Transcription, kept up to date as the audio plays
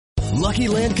Lucky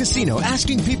Land Casino,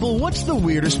 asking people, what's the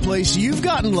weirdest place you've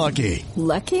gotten lucky?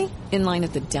 Lucky? In line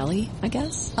at the deli, I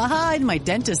guess? Aha, in my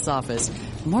dentist's office.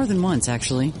 More than once,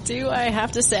 actually. Do I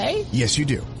have to say? Yes, you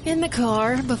do. In the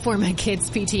car before my kids'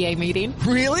 PTA meeting.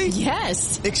 Really?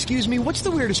 Yes. Excuse me, what's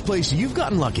the weirdest place you've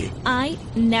gotten lucky? I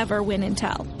never win and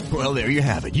tell. Well, there you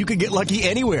have it. You can get lucky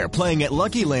anywhere, playing at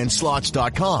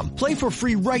LuckyLandSlots.com. Play for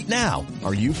free right now.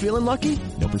 Are you feeling lucky?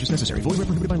 No purchase necessary. Void where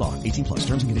prohibited by law. 18+.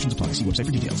 Terms and conditions apply. See website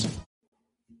for details.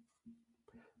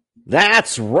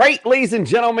 That's right, ladies and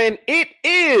gentlemen. It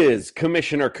is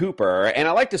Commissioner Cooper, and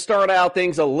I like to start out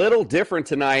things a little different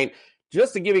tonight.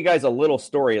 Just to give you guys a little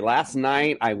story, last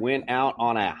night I went out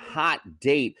on a hot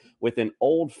date with an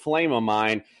old flame of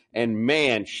mine, and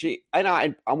man,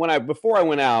 before I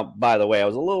went out, by the way, I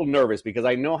was a little nervous because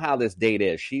I know how this date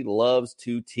is. She loves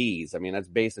to tease. I mean, that's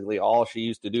basically all she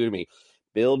used to do to me.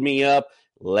 Build me up,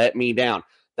 let me down.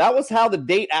 That was how the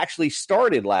date actually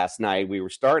started last night. We were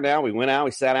starting out, we went out,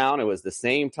 we sat down. It was the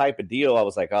same type of deal. I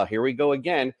was like, oh, here we go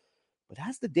again. But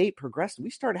as the date progressed, we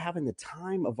started having the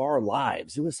time of our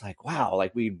lives. It was like, wow,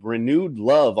 like we renewed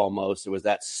love almost. It was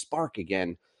that spark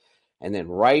again. And then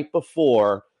right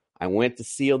before I went to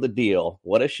seal the deal,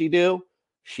 what does she do?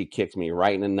 She kicked me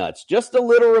right in the nuts. Just a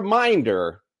little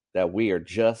reminder that we are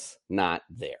just not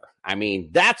there. I mean,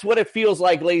 that's what it feels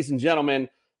like, ladies and gentlemen,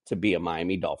 to be a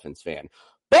Miami Dolphins fan.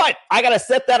 But I got to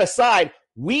set that aside.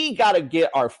 We got to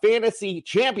get our fantasy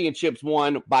championships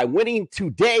won by winning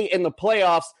today in the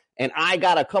playoffs. And I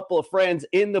got a couple of friends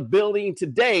in the building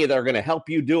today that are going to help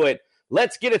you do it.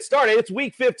 Let's get it started. It's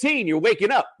week 15. You're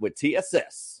waking up with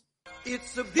TSS.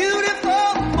 It's a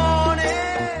beautiful morning.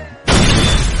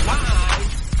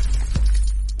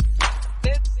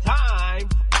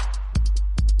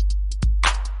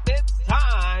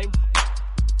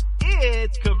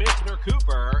 It's Commissioner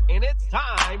Cooper, and it's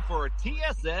time for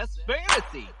TSS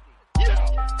Fantasy. Yeah.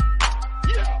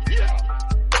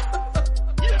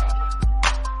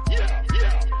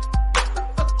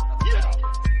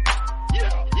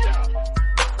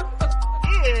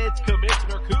 It's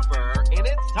Commissioner Cooper, and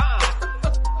it's time.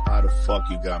 How the fuck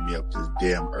you got me up this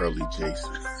damn early,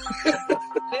 Jason?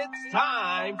 It's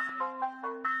time.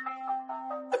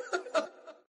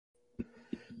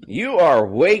 You are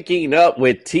waking up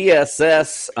with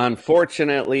TSS.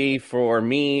 Unfortunately for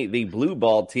me, the blue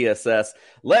ball TSS.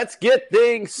 Let's get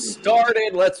things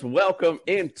started. Let's welcome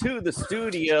into the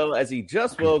studio as he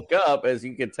just woke up, as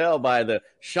you can tell by the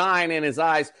shine in his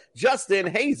eyes,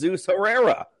 Justin Jesus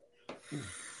Herrera.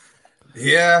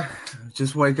 Yeah,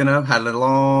 just waking up. Had a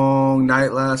long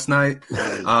night last night,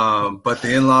 but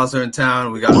the in-laws are in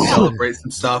town. We got to celebrate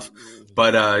some stuff.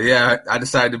 But, yeah, I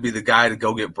decided to be the guy to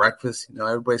go get breakfast. You know,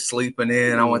 everybody's sleeping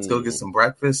in. I went to go get some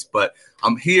breakfast. But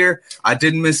I'm here. I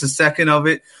didn't miss a second of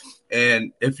it.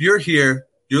 And if you're here,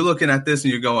 you're looking at this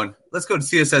and you're going, let's go to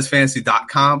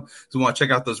TSSFantasy.com. So we want to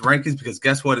check out those rankings because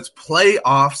guess what? It's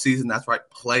playoff season. That's right,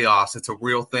 playoffs. It's a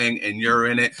real thing, and you're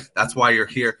in it. That's why you're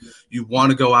here. You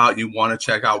want to go out. You want to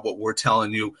check out what we're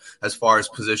telling you as far as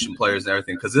position players and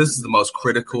everything because this is the most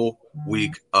critical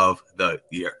week of the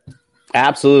year.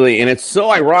 Absolutely, and it's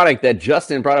so ironic that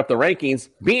Justin brought up the rankings,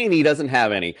 being he doesn't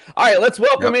have any. All right, let's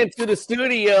welcome into the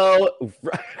studio.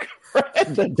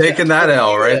 Fred, taking that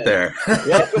L right there.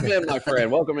 Welcome in, my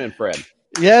friend. Welcome in, Fred.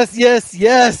 Yes.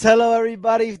 Hello,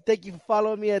 everybody. Thank you for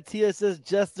following me at TSS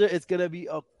Jester. It's going to be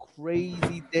a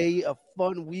crazy day, a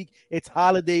fun week. It's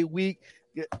holiday week.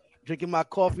 Drinking my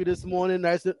coffee this morning,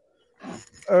 nice and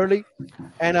early.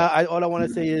 And all I want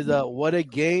to say is what a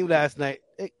game last night.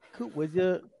 Hey, Coop, where's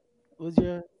your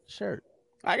shirt?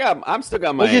 I'm still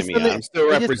got Miami. I'm still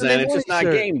representing. It's just not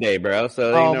game day, bro.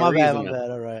 So my bad.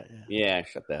 All right. Yeah,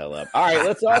 shut the hell up. All right,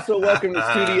 let's also welcome to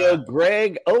the studio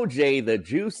Greg OJ. The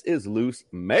juice is loose,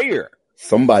 Mayor.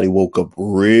 Somebody woke up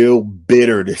real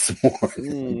bitter this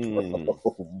morning.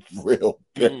 Real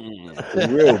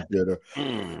bitter.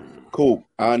 Cool.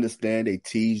 I understand they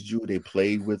teased you, they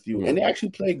played with you, and they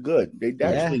actually played good. They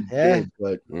actually did,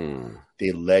 but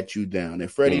they let you down.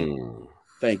 And Freddie,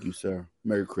 thank you, sir.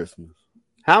 Merry Christmas.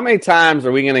 How many times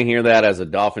are we going to hear that as a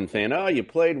Dolphin fan? Oh, you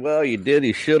played well, you did,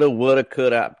 you shoulda, woulda,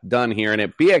 coulda, done hearing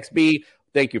it. BXB,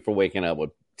 thank you for waking up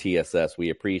with TSS. We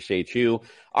appreciate you.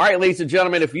 All right, ladies and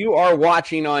gentlemen, if you are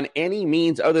watching on any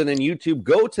means other than YouTube,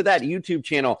 go to that YouTube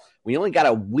channel. We only got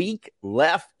a week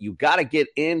left. You got to get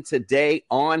in today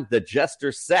on the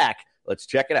Jester Sack. Let's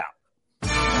check it out.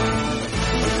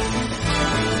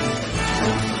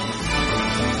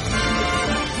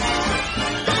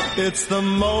 It's the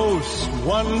most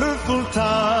wonderful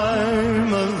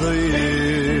time of the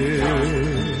year.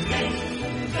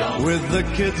 with the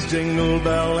kids jingle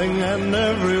belling and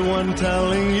everyone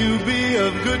telling you be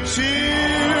of good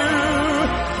cheer.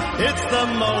 It's the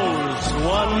most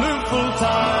wonderful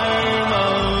time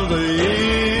of the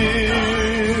year.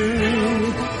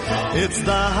 It's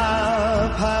the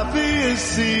happiest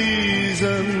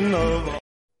season of all.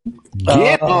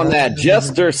 Get on that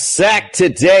Jester sack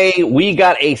today. We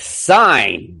got a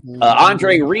signed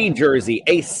Andre Reed jersey,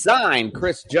 a signed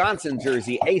Chris Johnson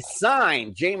jersey, a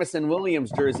signed Jameson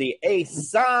Williams jersey, a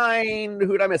signed,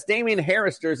 who did I miss? Damian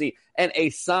Harris jersey, and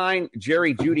a signed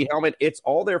Jerry Jeudy helmet. It's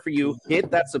all there for you. Hit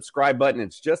that subscribe button.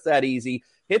 It's just that easy.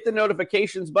 Hit the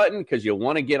notifications button because you'll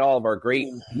want to get all of our great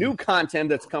new content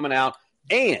that's coming out.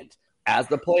 And as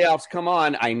the playoffs come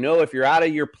on, I know if you're out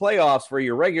of your playoffs for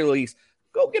your regular leagues,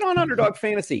 go get on Underdog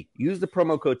Fantasy. Use the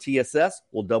promo code TSS.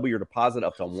 We'll double your deposit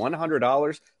up to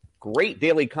 $100. Great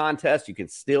daily contest. You can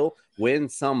still win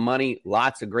some money.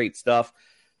 Lots of great stuff.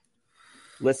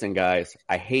 Listen, guys,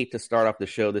 I hate to start off the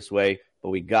show this way, but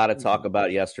we got to talk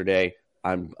about yesterday.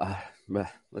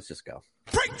 Let's just go.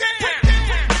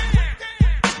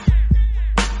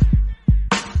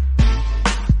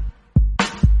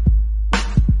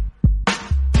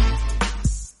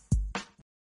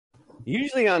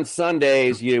 Usually on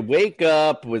Sundays, you wake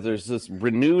up with there's this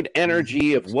renewed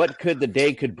energy of what the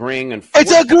day could bring. And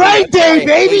it's a great day,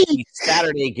 baby.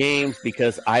 Saturday games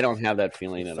because I don't have that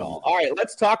feeling at all. All right,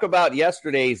 let's talk about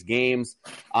yesterday's games.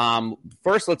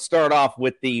 First, let's start off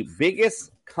with the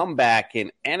biggest comeback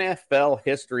in NFL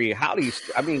history.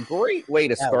 Great way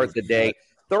to start the day.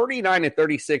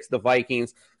 39-36, the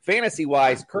Vikings.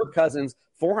 Fantasy-wise, Kirk Cousins,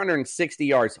 460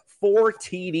 yards, 4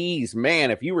 TDs. Man,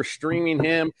 if you were streaming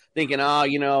him, thinking,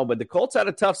 but the Colts had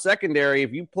a tough secondary.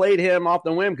 If you played him off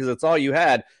the whim because it's all you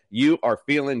had, you are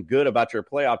feeling good about your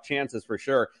playoff chances for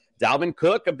sure. Dalvin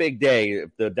Cook, a big day.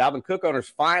 The Dalvin Cook owners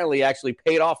finally actually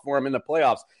paid off for him in the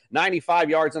playoffs.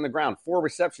 95 yards on the ground, 4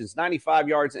 receptions, 95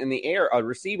 yards in the air,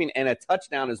 receiving, and a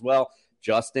touchdown as well.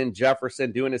 Justin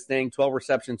Jefferson doing his thing, 12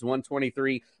 receptions,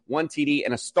 123, 1 TD,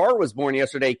 and a star was born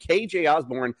yesterday. KJ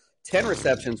Osborne, 10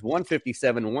 receptions,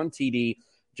 157, 1 TD.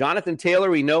 Jonathan Taylor,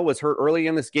 we know, was hurt early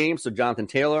in this game, so Jonathan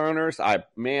Taylor owners,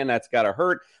 that's got to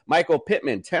hurt. Michael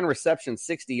Pittman, 10 receptions,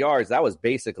 60 yards. That was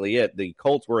basically it. The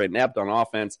Colts were inept on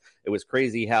offense. It was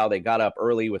crazy how they got up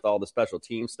early with all the special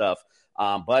team stuff,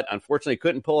 but unfortunately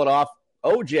couldn't pull it off.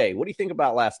 OJ, what do you think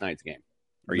about last night's game?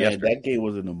 That game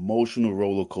was an emotional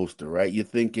roller coaster, right? You're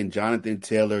thinking Jonathan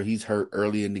Taylor, he's hurt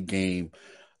early in the game.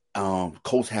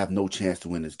 Colts have no chance to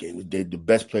win this game. The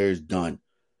best player is done.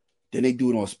 Then they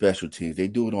do it on special teams. They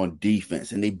do it on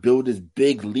defense, and they build this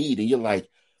big lead. And you're like,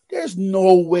 there's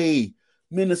no way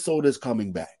Minnesota's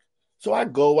coming back. So I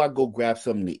go grab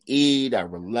something to eat. I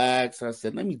relax. I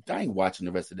said, I ain't watching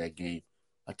the rest of that game.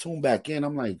 I tune back in.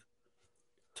 I'm like,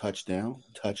 touchdown,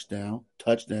 touchdown,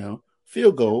 touchdown,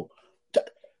 field goal.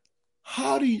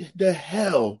 How the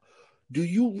hell do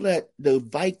you let the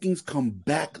Vikings come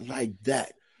back like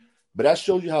that? But that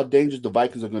shows you how dangerous the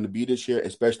Vikings are going to be this year,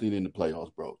 especially in the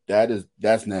playoffs, bro.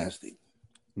 That's nasty.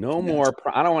 No more.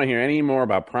 I don't want to hear any more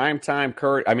about primetime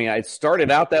Kurt. I started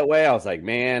out that way. I was like,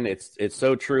 man, it's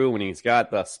so true. When he's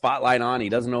got the spotlight on, he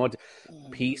doesn't know what to,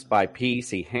 piece by piece.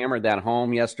 He hammered that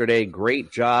home yesterday.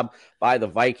 Great job by the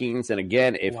Vikings. And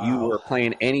again, if you were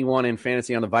playing anyone in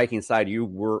fantasy on the Viking side, you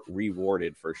were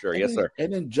rewarded for sure. Yes, sir.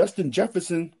 And then Justin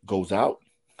Jefferson goes out,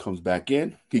 comes back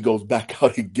in. He goes back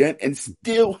out again and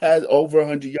still has over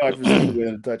 100 yards receiving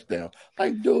and a touchdown.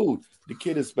 Like, dude, the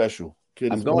kid is special.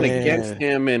 I'm going against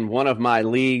him in one of my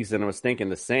leagues, and I was thinking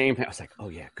the same. I was like, oh,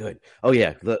 yeah, good. Oh,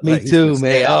 yeah. Me too,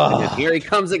 man. And then here he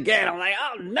comes again. I'm like,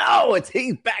 oh, no,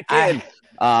 he's back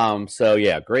in. So,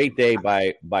 yeah, great day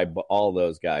by all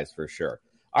those guys for sure.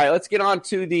 All right, let's get on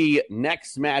to the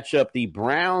next matchup, the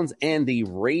Browns and the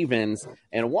Ravens,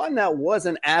 and one that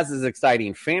wasn't as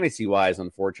exciting fantasy-wise,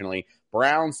 unfortunately.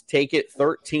 Browns take it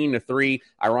 13-3.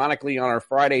 Ironically, on our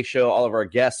Friday show, all of our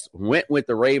guests went with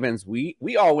the Ravens. We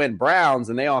all went Browns,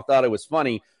 and they all thought it was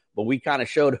funny, but we kind of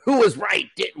showed who was right,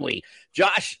 didn't we?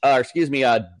 Who's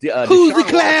the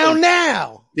clown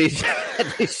now?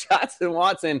 Deshaun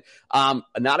Watson,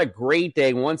 not a great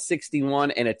day,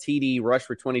 161 and a TD, rush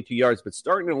for 22 yards, but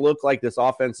starting to look like this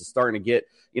offense is starting to get,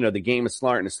 the game is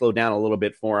starting to slow down a little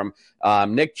bit for him.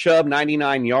 Nick Chubb,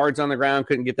 99 yards on the ground,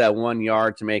 couldn't get that 1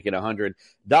 yard to make it 100.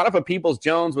 Donovan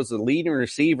Peoples-Jones was the leading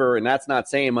receiver, and that's not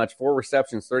saying much. 4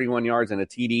 receptions, 31 yards, and a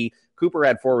TD. Cooper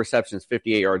had 4 receptions,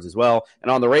 58 yards as well.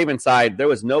 And on the Ravens side, there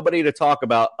was nobody to talk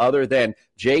about other than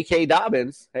J.K.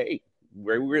 Dobbins. Hey,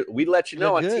 we let you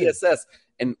know on TSS.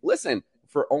 And listen,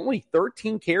 for only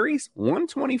 13 carries,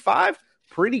 125,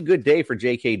 pretty good day for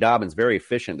J.K. Dobbins. Very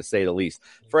efficient, to say the least.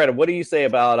 Fred, what do you say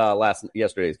about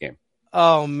yesterday's game?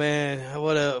 Oh, man,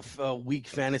 what a weak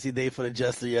fantasy day for the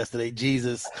Jester yesterday.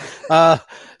 Jesus.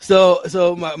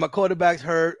 So my quarterback's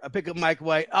hurt. I pick up Mike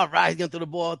White. All right, he's going to throw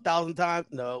the ball 1,000 times.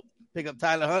 No. Pick up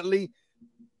Tyler Huntley.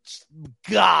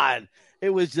 God, it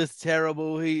was just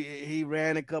terrible. He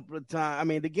ran a couple of times. I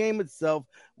mean, the game itself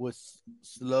was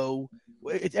slow.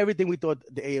 It's everything we thought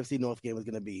the AFC North game was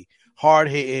going to be. Hard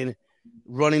hitting,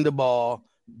 running the ball,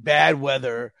 bad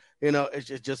weather. It's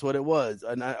just what it was.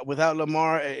 And without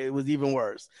Lamar, it was even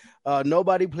worse.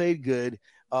 Nobody played good.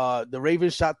 The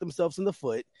Ravens shot themselves in the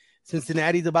foot.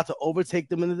 Cincinnati's about to overtake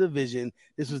them in the division.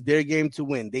 This was their game to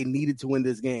win. They needed to win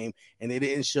this game, and they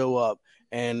didn't show up.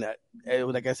 And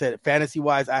like I said,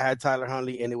 fantasy-wise, I had Tyler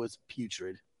Huntley, and it was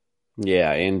putrid.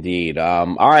 Yeah, indeed.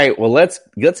 All right, well, let's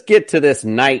get to this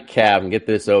nightcap and get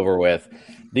this over with.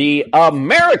 The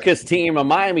America's team of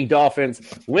Miami Dolphins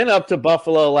went up to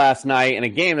Buffalo last night in a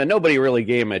game that nobody really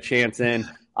gave them a chance in,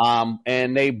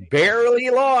 and they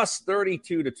barely lost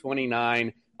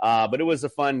 32-29. But it was a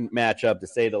fun matchup, to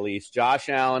say the least. Josh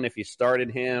Allen, if you started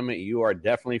him, you are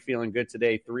definitely feeling good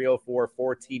today. 304,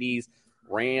 4 TDs,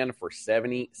 ran for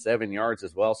 77 yards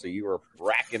as well, so you were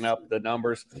racking up the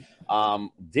numbers.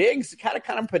 Diggs had a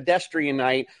kind of pedestrian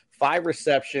night, 5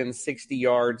 receptions, 60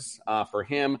 yards for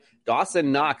him.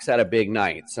 Dawson Knox had a big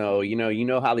night. So, you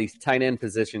know how these tight end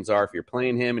positions are. If you're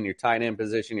playing him in your tight end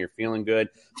position, you're feeling good.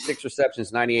 6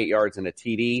 receptions, 98 yards, and a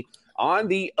TD. On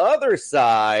the other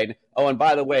side, and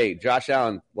by the way, Josh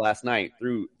Allen last night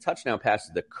threw touchdown passes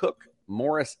to Cook,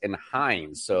 Morris, and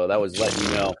Hines. So that was letting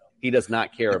you know he does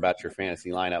not care about your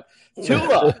fantasy lineup.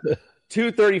 Tua,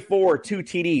 234, 2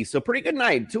 TDs. So pretty good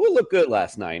night. Tua looked good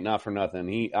last night, not for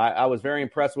nothing. I was very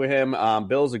impressed with him.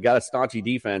 Bills have got a staunchy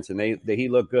defense, and he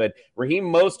looked good. Raheem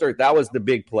Mostert, that was the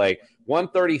big play.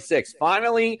 136.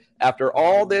 Finally, after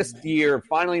all this year,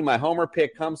 my homer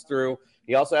pick comes through.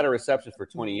 He also had a reception for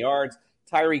 20 yards.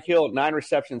 Tyreek Hill, 9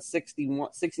 receptions,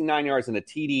 69 yards, and a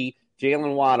TD.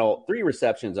 Jalen Waddle, 3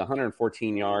 receptions,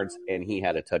 114 yards, and he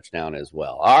had a touchdown as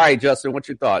well. All right, Justin, what's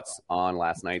your thoughts on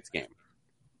last night's game?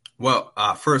 Well,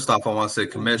 first off, I want to say,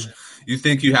 Commish, you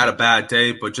think you had a bad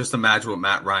day, but just imagine what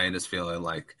Matt Ryan is feeling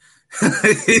like.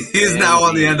 He's now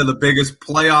on the end of the biggest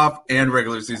playoff and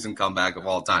regular season comeback of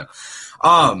all time.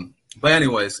 But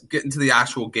anyways, getting to the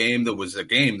actual game that was a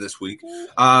game this week.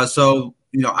 So,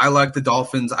 I like the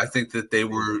Dolphins. I think that they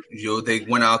were, they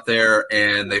went out there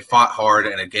and they fought hard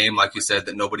in a game, like you said,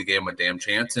 that nobody gave them a damn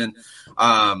chance in.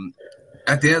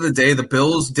 At the end of the day, the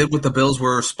Bills did what the Bills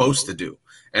were supposed to do.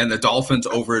 And the Dolphins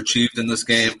overachieved in this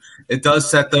game. It does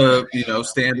set the,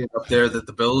 standard up there that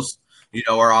the Bills,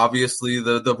 are obviously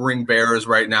the ring bearers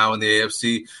right now in the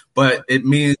AFC. But it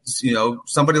means,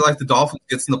 somebody like the Dolphins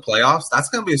gets in the playoffs. That's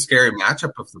going to be a scary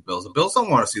matchup for the Bills. The Bills don't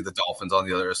want to see the Dolphins on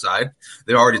the other side.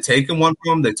 They've already taken one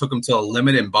from them. They took them to a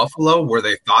limit in Buffalo where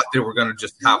they thought they were going to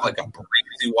just have like a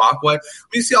crazy walkway. When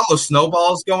you see all those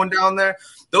snowballs going down there,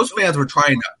 those fans were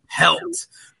trying to pelt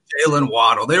Jalen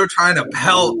Waddle. They were trying to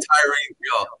pelt Tyreek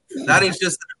Hill. That is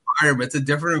just an environment. It's a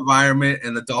different environment,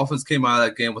 and the Dolphins came out of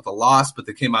that game with a loss, but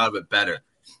they came out of it better.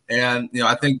 And,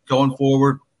 I think going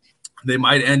forward, they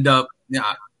might end up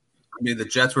the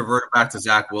Jets reverted back to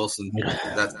Zach Wilson.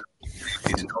 That's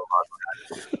he didn't know about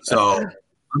that. So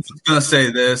I'm just going to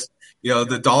say this.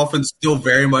 The Dolphins still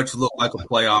very much look like a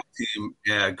playoff team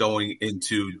going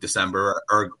into December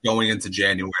or going into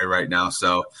January right now.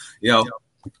 So,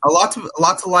 a lot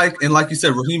to like. And like you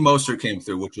said, Raheem Mostert came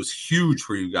through, which was huge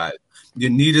for you guys. You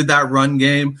needed that run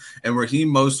game. And Raheem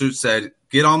Mostert said,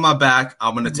 get on my back.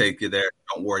 I'm going to take you there.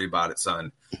 Don't worry about it,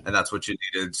 son. And that's what you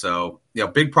needed. So,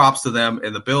 big props to them.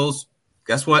 And the Bills,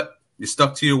 guess what? You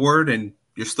stuck to your word and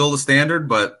you're still the standard,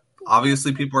 but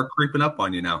obviously people are creeping up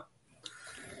on you now.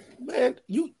 Man,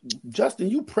 Justin,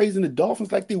 you praising the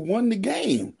Dolphins like they won the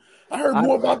game. I heard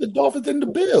more about the Dolphins than the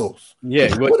Bills.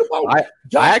 Yeah, what about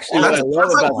I actually love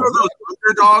about those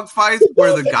underdog fights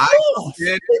where the guy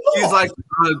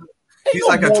he's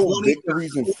like a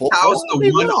 20,000 to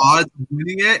 1 odds of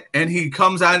winning it, and he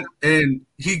comes out and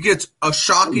he gets a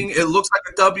shocking. It looks like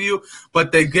a W,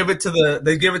 but they give it to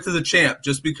the champ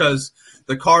just because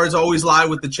the cards always lie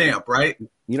with the champ, right?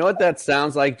 You know what that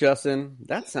sounds like, Justin?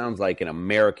 That sounds like an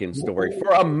American story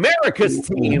for America's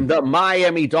team, the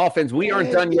Miami Dolphins. We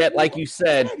aren't done yet. Like you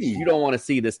said, you don't want to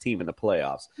see this team in the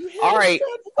playoffs. All right,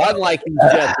 unlike these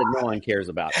Jets that no one cares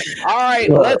about. All right,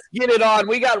 let's get it on.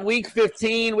 We got Week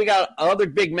 15. We got other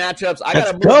big matchups. I got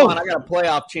to move on. I got a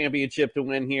playoff championship to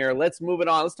win here. Let's move it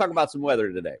on. Let's talk about some weather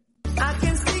today. I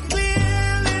can see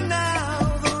clearly now,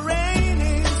 the rain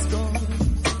is gone.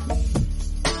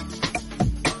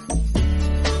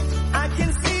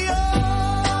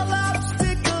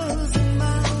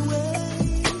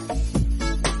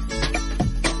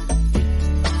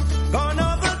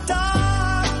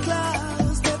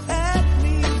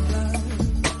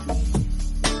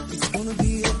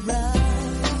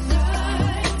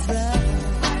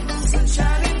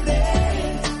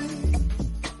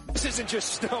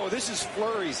 just snow. This is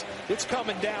flurries. It's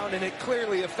coming down, and it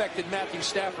clearly affected Matthew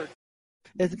Stafford.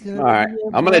 All right,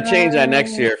 I'm going to change that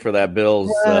next year for that Bills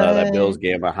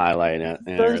game. I highlight it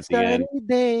there at the end.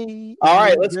 All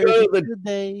right, let's go to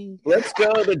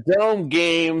the dome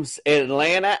games.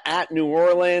 Atlanta at New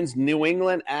Orleans, New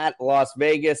England at Las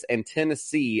Vegas, and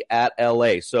Tennessee at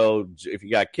LA. So if you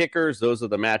got kickers, those are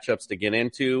the matchups to get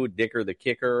into. Dicker the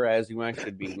kicker, as you want,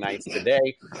 should be nice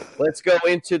today. Let's go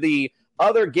into the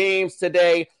other games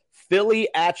today. Philly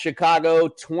at Chicago,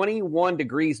 21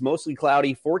 degrees, mostly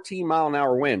cloudy,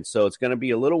 14-mile-an-hour wind. So it's going to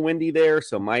be a little windy there,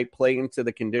 so might play into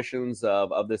the conditions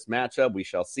of this matchup. We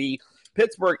shall see.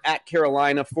 Pittsburgh at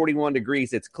Carolina, 41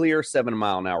 degrees. It's clear,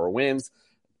 7-mile-an-hour winds.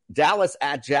 Dallas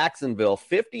at Jacksonville,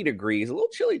 50 degrees. A little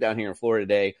chilly down here in Florida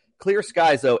today. Clear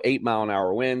skies, though,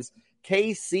 8-mile-an-hour winds.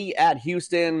 KC at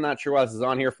Houston, not sure why this is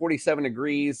on here, 47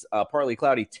 degrees, partly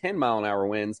cloudy, 10-mile-an-hour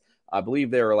winds. I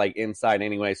believe they were like inside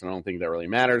anyway, so I don't think that really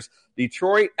matters.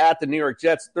 Detroit at the New York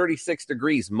Jets, 36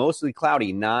 degrees, mostly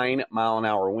cloudy,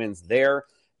 9-mile-an-hour winds there.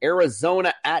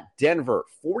 Arizona at Denver,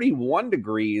 41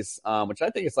 degrees, which I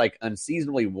think is like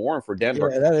unseasonably warm for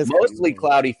Denver. Yeah, that is mostly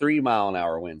cloudy,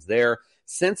 3-mile-an-hour winds there.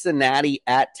 Cincinnati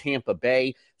at Tampa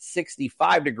Bay,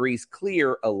 65 degrees,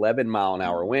 clear,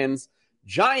 11-mile-an-hour winds.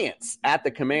 Giants at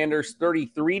the Commanders,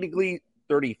 33 degrees,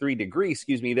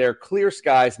 there. Clear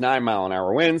skies,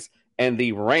 9-mile-an-hour winds. And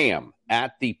the Ram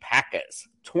at the Packers,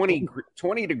 20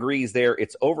 degrees there.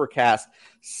 It's overcast,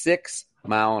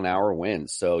 6-mile-an-hour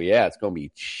winds. So, yeah, it's going to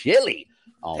be chilly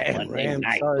on Monday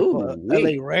night.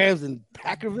 LA Rams and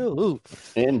Packerville. Ooh.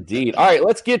 Indeed. All right,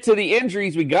 let's get to the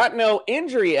injuries. We got no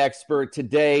injury expert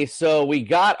today, so we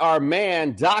got our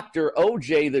man, Dr.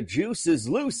 OJ, the Juice is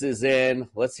Loose, is in.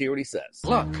 Let's hear what he says.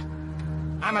 Look,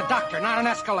 I'm a doctor, not an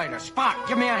escalator. Spock,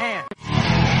 give me a hand.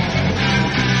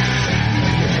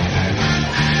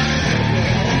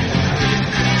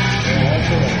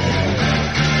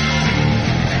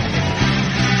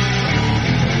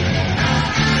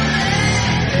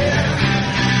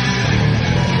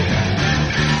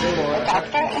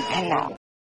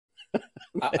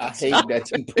 I hate that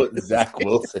you put Zach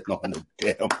Wilson on the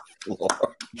damn floor.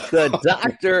 The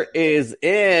doctor is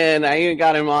in. I even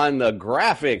got him on the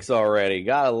graphics already.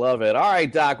 Gotta love it. All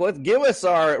right, Doc, let's give us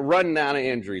our rundown of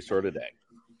injuries for today.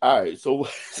 All right, so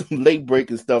some late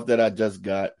breaking stuff that I just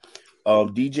got.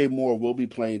 DJ Moore will be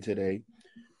playing today.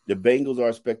 The Bengals are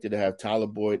expected to have Tyler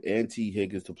Boyd and T.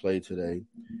 Higgins to play today.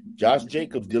 Josh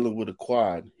Jacobs dealing with a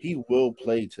quad. He will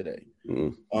play today.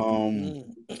 Real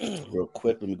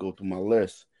quick, let me go through my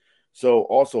list. So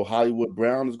also Hollywood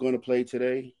Brown is going to play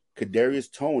today. Kadarius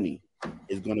Toney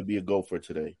is going to be a gopher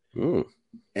today.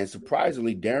 And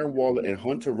surprisingly, Darren Waller and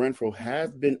Hunter Renfrow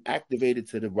have been activated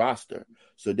to the roster.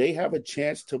 So they have a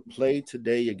chance to play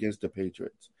today against the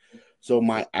Patriots. So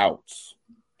my outs.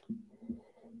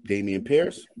 Damian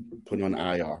Pierce, put on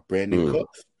IR. Brandon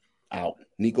Cooks, out.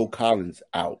 Nico Collins,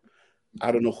 out.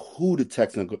 I don't know who the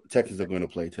Texans are going to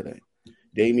play today.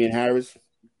 Damian Harris,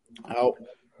 out.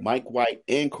 Mike White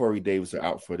and Corey Davis are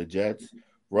out for the Jets.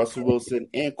 Russell Wilson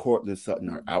and Cortland Sutton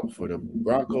are out for the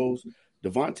Broncos.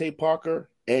 Devontae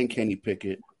Parker and Kenny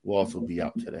Pickett will also be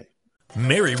out today.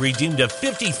 Mary redeemed a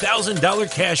 $50,000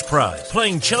 cash prize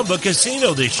playing Chumba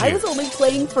Casino this year. I was only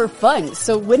playing for fun,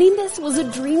 so winning this was a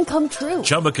dream come true.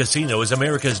 Chumba Casino is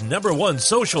America's #1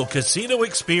 social casino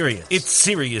experience. It's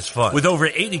serious fun. With over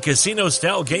 80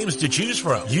 casino-style games to choose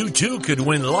from, you too could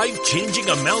win life-changing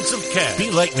amounts of cash.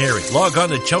 Be like Mary. Log on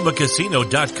to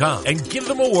ChumbaCasino.com and give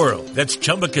them a whirl. That's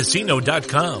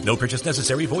ChumbaCasino.com. No purchase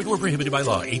necessary. Void where prohibited by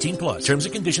law. 18+. Terms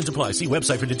and conditions apply. See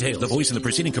website for details. The voice in the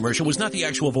preceding commercial was not the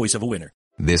actual voice of a winner.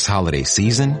 This holiday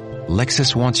season,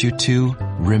 Lexus wants you to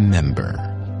remember.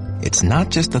 It's not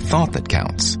just the thought that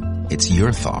counts. It's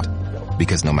your thought.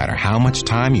 Because no matter how much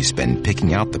time you spend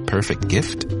picking out the perfect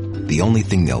gift, the only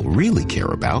thing they'll really care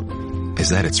about is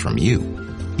that it's from you.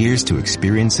 Here's to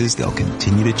experiences they'll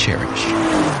continue to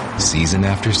cherish. Season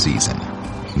after season.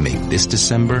 Make this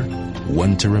December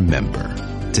one to remember.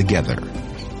 Together.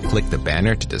 Click the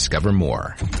banner to discover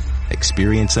more.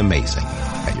 Experience amazing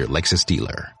at your Lexus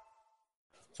dealer.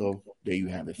 So there you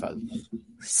have it, fellas.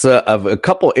 So a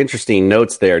couple interesting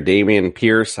notes there. Damian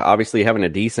Pierce, obviously having a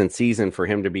decent season for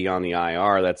him to be on the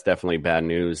IR. That's definitely bad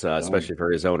news, especially for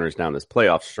his owners down this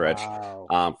playoff stretch.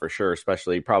 For sure,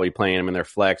 especially probably playing him in their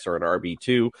flex or at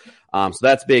RB2. So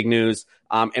that's big news.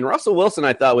 And Russell Wilson,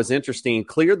 I thought was interesting,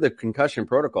 cleared the concussion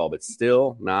protocol, but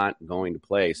still not going to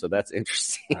play. So that's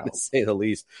interesting to say the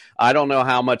least. I don't know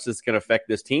how much this is going to affect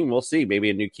this team. We'll see. Maybe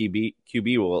a new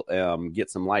QB will get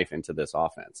some life into this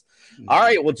offense. All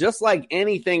right. Well, just like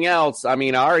anything else, I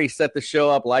mean, I already set the show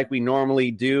up like we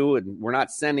normally do, and we're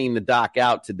not sending the doc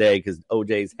out today because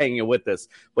OJ's hanging with us.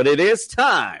 But it is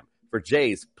time for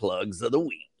Jay's Plugs of the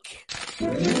Week.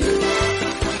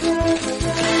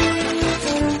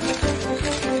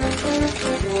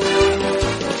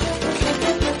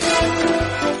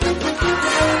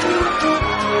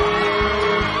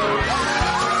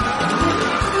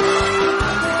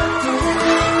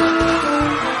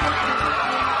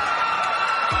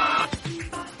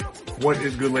 What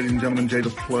is good, ladies and gentlemen? Jay the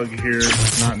Plug here.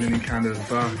 Not in any kind of,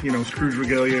 Scrooge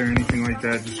regalia or anything like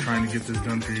that. Just trying to get this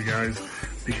done for you guys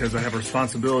because I have a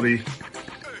responsibility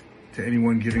to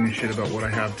anyone giving a shit about what I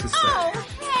have to say.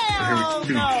 Oh,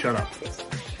 Dude, shut up.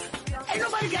 Ain't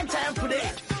nobody got time for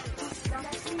that.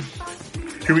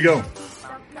 Here we go.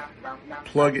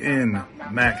 Plug in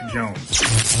Mac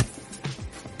Jones.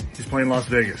 He's playing Las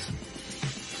Vegas.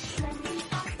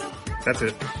 That's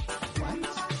it.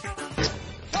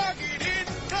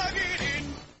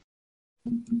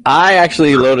 I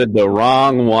actually loaded the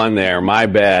wrong one there. My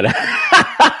bad.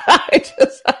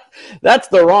 That's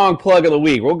the wrong plug of the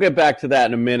week. We'll get back to that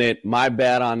in a minute. My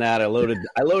bad on that. I loaded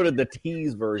the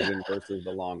tease version versus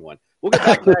the long one. We'll get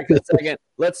back to that in a second.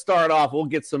 Let's start off. We'll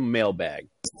get some mailbag.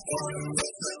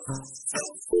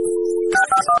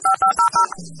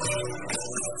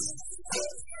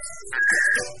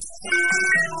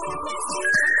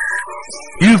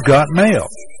 You've got mail.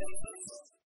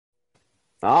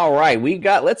 All right,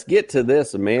 let's get to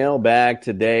this mailbag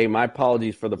today. My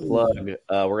apologies for the plug. We're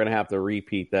going to have to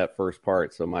repeat that first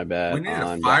part, so my bad. We need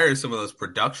to fire some of those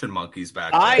production monkeys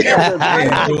back there.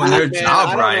 They're doing their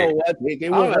job right.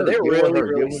 They're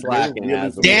really slacking.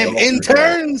 Damn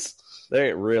interns!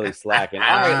 They're really slacking. All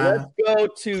right, let's go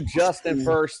to Justin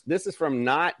first. This is from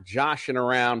Not Joshing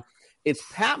Around. It's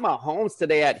Pat Mahomes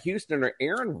today at Houston or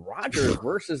Aaron Rodgers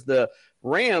versus the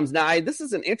Rams. Now, this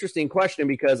is an interesting question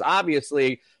because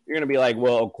obviously you're going to be like,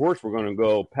 well, of course we're going to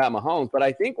go Pat Mahomes. But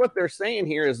I think what they're saying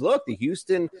here is, look, the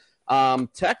Houston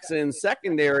Texans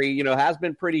secondary, has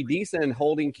been pretty decent in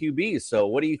holding QBs. So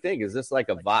what do you think? Is this like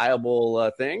a viable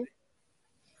thing?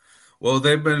 Well,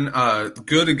 they've been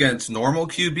good against normal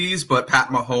QBs, but Pat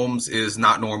Mahomes is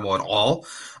not normal at all.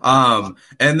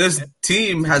 And this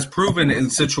team has proven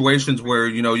in situations where,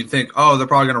 you think, oh, they're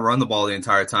probably going to run the ball the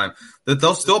entire time, that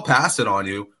they'll still pass it on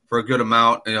you for a good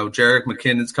amount. Jerick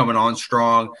McKinnon's coming on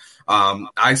strong.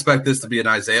 I expect this to be an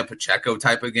Isaiah Pacheco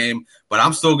type of game, but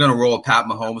I'm still going to roll with Pat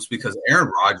Mahomes because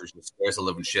Aaron Rodgers just scares the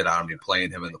living shit out of me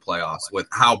playing him in the playoffs with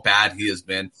how bad he has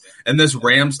been. And this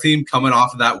Rams team coming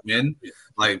off of that win,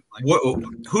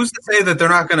 who's to say that they're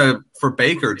not going to, for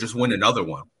Baker, just win another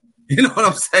one? You know what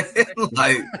I'm saying?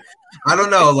 I don't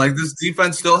know. This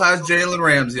defense still has Jalen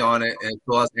Ramsey on it and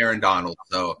still has Aaron Donald.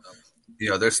 So,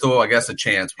 there's still, I guess, a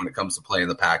chance when it comes to playing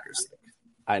the Packers.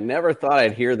 I never thought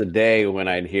I'd hear the day when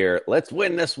I'd hear, let's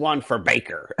win this one for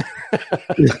Baker.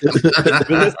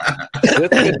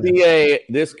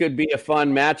 This could be a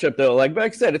fun matchup, though. Like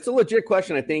I said, it's a legit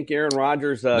question. I think Aaron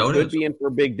Rodgers could be in for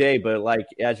a big day, but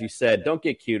as you said, don't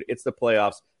get cute. It's the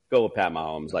playoffs. Go with Pat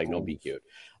Mahomes. Don't be cute.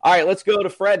 All right, let's go to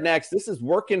Fred next. This is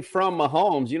working from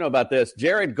Mahomes. You know about this.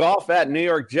 Jared Goff at New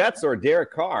York Jets or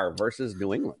Derek Carr versus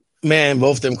New England? Man,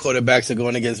 both them quarterbacks are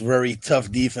going against very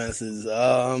tough defenses.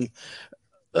 I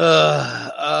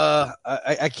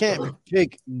can't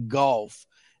pick Goff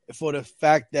for the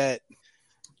fact that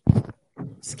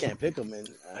just can't pick them, and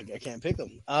I can't pick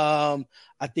them. I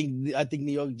think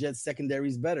New York Jets secondary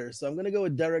is better, so I'm gonna go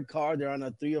with Derek Carr. They're on a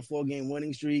 3 or 4 game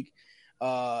winning streak.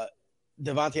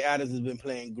 Devontae Adams has been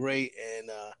playing great,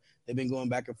 and they've been going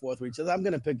back and forth with each other. I'm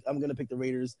gonna pick the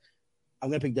Raiders.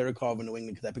 I'm gonna pick Derek Carr over New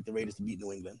England because I picked the Raiders to beat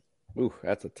New England. Ooh,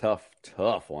 that's a tough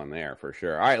one there for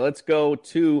sure. All right, let's go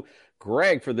to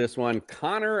Greg for this one.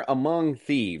 Connor among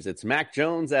thieves. It's Mac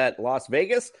Jones at Las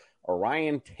Vegas or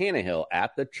Ryan Tannehill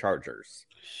at the Chargers.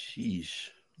 Sheesh.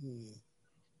 I'm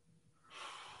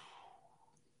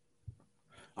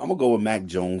going to go with Mac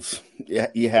Jones. Yeah,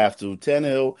 you have to.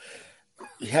 Tannehill,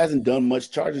 he hasn't done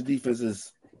much. Chargers defense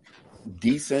is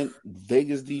decent.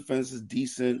 Vegas defense is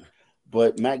decent.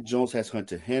 But Mac Jones has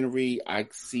Hunter Henry. I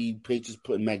see Patriots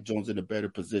putting Mac Jones in a better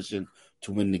position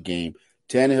to win the game.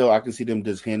 Tannehill, I can see them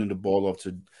just handing the ball off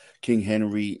to King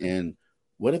Henry. And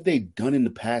what have they done in the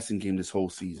passing game this whole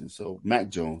season? So, Mac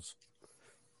Jones.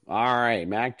 All right,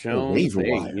 Mac Jones.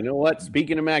 Hey, you know what?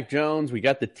 Speaking of Mac Jones, we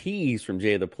got the tease from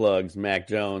Jay the Plugs, Mac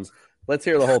Jones. Let's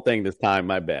hear the whole thing this time.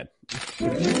 My bad.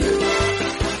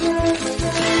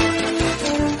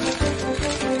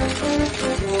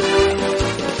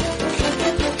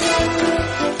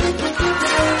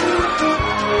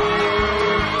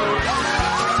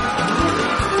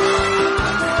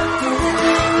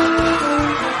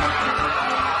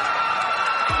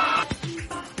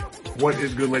 What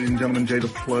is good, ladies and gentlemen? Jay the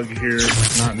Plug here.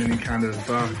 Not in any kind of,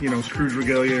 Scrooge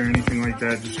regalia or anything like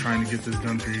that. Just trying to get this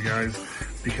done for you guys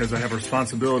because I have a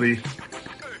responsibility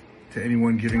to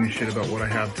anyone giving a shit about what I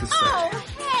have to say.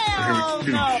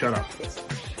 Dude, shut up.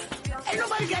 Ain't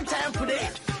nobody got time for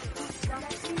that.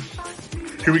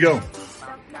 Here we go.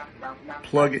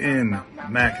 Plug in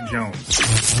Mac Jones.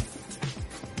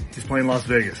 He's playing Las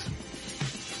Vegas.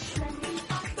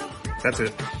 That's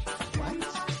it.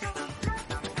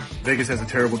 Vegas has a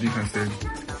terrible defense, dude.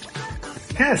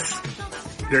 Yes!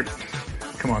 They're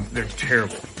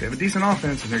terrible. They have a decent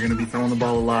offense, and they're going to be throwing the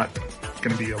ball a lot. It's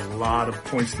going to be a lot of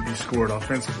points to be scored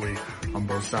offensively on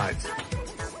both sides.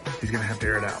 He's going to have to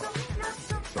air it out.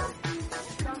 So,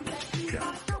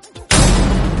 yeah.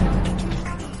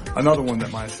 Another one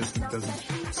that my assistant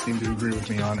doesn't seem to agree with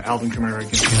me on, Alvin Kamara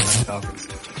against the Atlanta Falcons.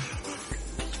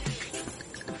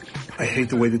 I hate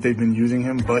the way that they've been using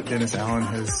him, but Dennis Allen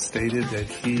has stated that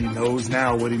he knows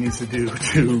now what he needs to do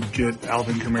to get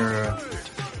Alvin Kamara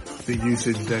the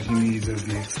usage that he needs as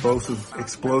the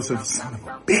explosive son of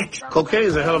a bitch. Cocaine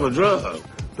is a hell of a drug.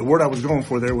 The word I was going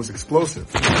for there was explosive.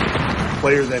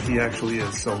 Player that he actually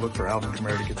is. So look for Alvin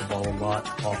Kamara to get the ball a lot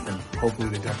often. Hopefully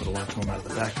they dump it a lot to him out of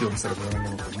the backfield instead of running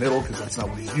him over the middle, because that's not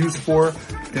what he's used for.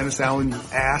 Dennis Allen, you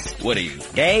ass. What are you,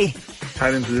 gay?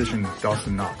 Tight end position,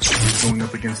 Dawson Knox. He's going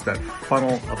up against that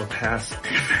funnel of a pass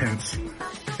defense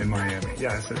in Miami.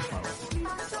 Yeah, I said funnel.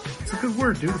 It's a good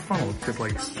word, dude. Funnel. It's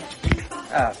like...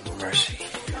 Ah, mercy.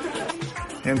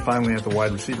 And finally at the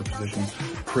wide receiver position,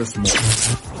 Chris Moore.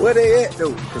 What they at,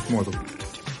 though? Chris Moore, the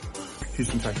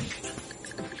Houston Texans.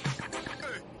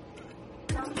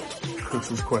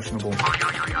 Cooks is questionable.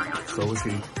 So is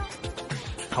he.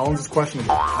 Collins is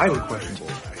questionable. Highly questionable,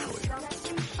 actually.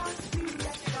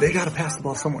 They gotta pass the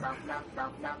ball somewhere.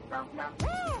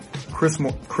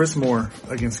 Chris Moore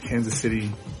against Kansas City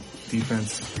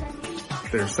defense.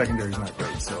 Their secondary is not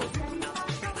great, so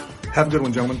have a good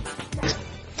one, gentlemen.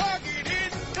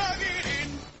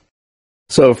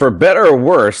 So for better or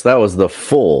worse, that was the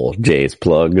full Jay's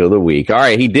plug of the week. All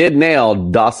right, he did nail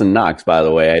Dawson Knox, by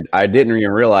the way. I didn't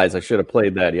even realize I should have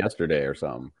played that yesterday or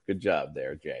something. Good job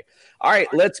there, Jay. All right,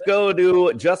 let's go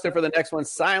to Justin for the next one.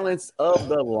 Silence of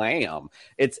the Lamb.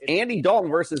 It's Andy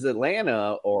Dalton versus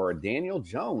Atlanta or Daniel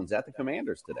Jones at the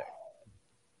Commanders today.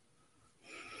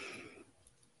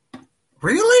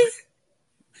 Really?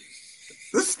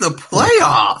 This is the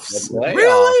playoffs. The playoffs.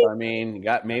 Really? I mean,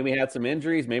 maybe had some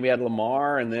injuries, maybe had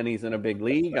Lamar, and then he's in a big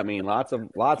league. I mean, lots of.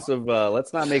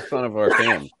 Let's not make fun of our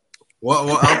fans.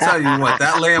 Well, I'll tell you what,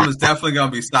 that Lamb is definitely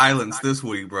gonna be silenced this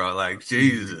week, bro. Like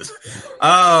Jesus.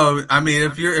 I mean,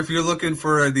 if you're looking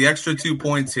for the extra 2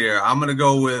 points here, I'm gonna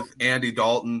go with Andy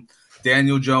Dalton,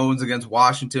 Daniel Jones against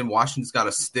Washington. Washington's got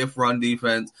a stiff run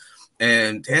defense,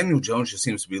 and Daniel Jones just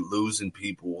seems to be losing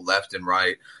people left and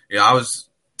right. You know, I was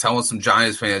telling some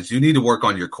Giants fans, you need to work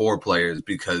on your core players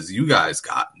because you guys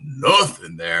got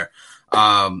nothing there.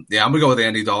 I'm going to go with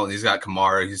Andy Dalton. He's got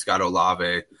Kamara. He's got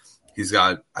Olave. He's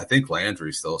got, I think,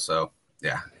 Landry still. So,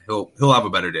 yeah, he'll have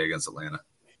a better day against Atlanta.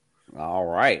 All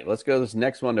right. Let's go this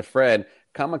next one to Fred.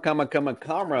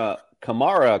 Kamara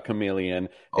Chameleon.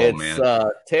 It's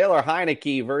Taylor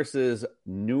Heineke versus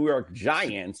New York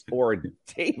Giants or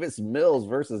Davis Mills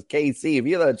versus KC. If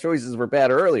you thought choices were bad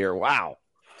earlier, wow.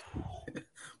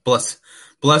 Bless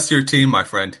your team, my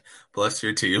friend. Bless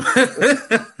your team.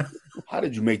 How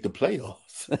did you make the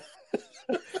playoffs?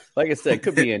 Like I said,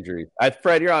 could be injuries.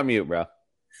 Fred, you're on mute, bro.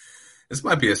 This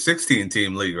might be a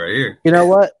 16-team league right here. You know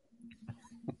what?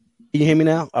 Can you hear me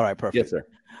now? All right, perfect. Yes, sir.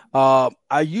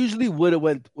 I usually would have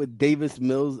went with Davis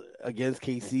Mills against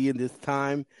KC in this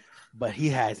time, but he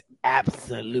has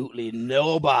absolutely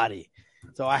nobody.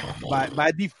 So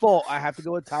by default, I have to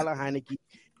go with Tyler Heineke.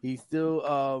 He's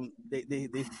still they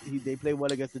play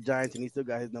well against the Giants, and he still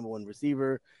got his number one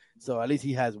receiver. So at least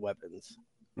he has weapons.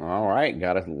 All right,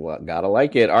 gotta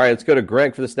like it. All right, let's go to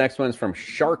Greg for this next one. It's from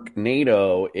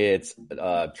Sharknado. It's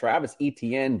Travis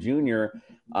Etienne Jr.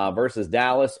 Versus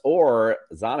Dallas or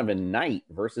Zonovan Knight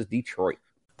versus Detroit.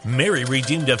 Mary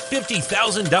redeemed a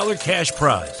 $50,000 cash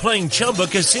prize playing Chumba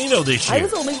Casino this year. I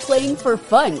was only playing for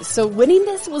fun, so winning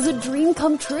this was a dream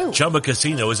come true. Chumba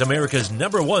Casino is America's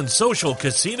 #1 social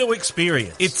casino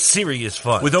experience. It's serious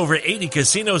fun. With over 80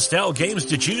 casino-style games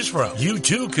to choose from, you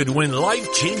too could win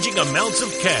life-changing amounts of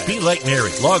cash. Be like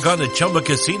Mary. Log on to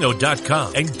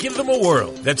ChumbaCasino.com and give them a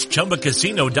whirl. That's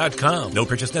ChumbaCasino.com. No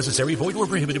purchase necessary. Void where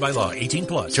prohibited by law.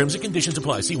 18+. Terms and conditions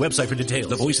apply. See website for details.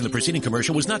 The voice in the preceding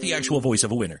commercial was not the actual voice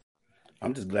of a winner.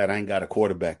 I'm just glad I ain't got a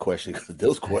quarterback question because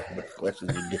those quarterback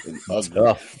questions are getting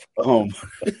ugly.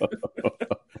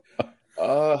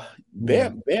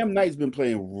 Bam Knight's been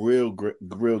playing real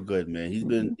good, man. He's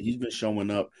been showing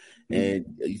up, and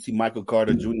you see Michael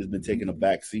Carter Jr. has been taking a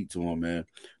back seat to him, man.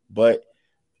 But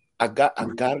I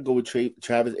gotta go with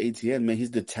Travis Etienne, man. He's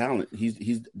the talent.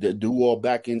 He's the do-all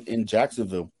back in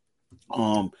Jacksonville.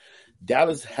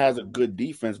 Dallas has a good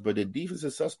defense, but the defense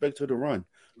is suspect to the run.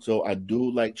 So I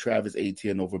do like Travis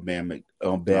Etienne over Bam Knight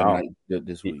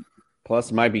this week.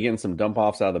 Plus, might be getting some dump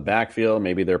offs out of the backfield.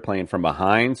 Maybe they're playing from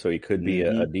behind, so he could be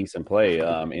a decent play,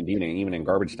 indeed, even in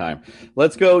garbage time.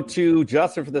 Let's go to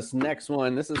Justin for this next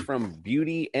one. This is from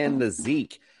Beauty and the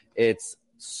Zeke. It's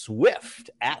Swift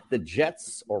at the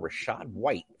Jets or Rachaad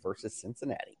White versus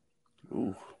Cincinnati.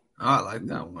 Ooh, I like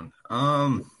that one.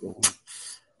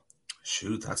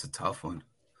 Shoot, that's a tough one.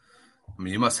 I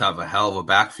mean, you must have a hell of a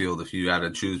backfield if you had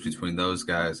to choose between those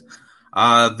guys.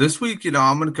 This week,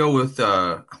 I'm going to go with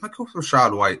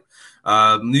Rachaad White.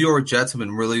 New York Jets have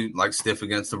been really stiff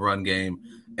against the run game,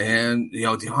 and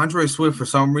DeAndre Swift, for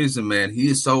some reason, man, he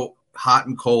is so hot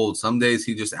and cold. Some days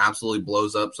he just absolutely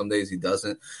blows up. Some days he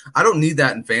doesn't. I don't need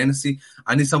that in fantasy.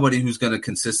 I need somebody who's going to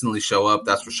consistently show up.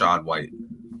 That's Rachaad White.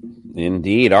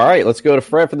 Indeed. All right, let's go to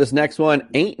Fred for this next one.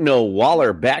 Ain't no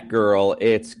Waller Batgirl.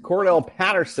 It's Cordell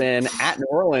Patterson at New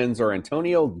Orleans or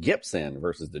Antonio Gibson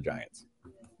versus the Giants.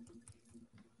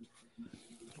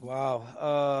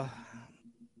 Wow.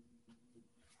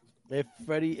 If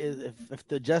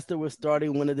the Jester was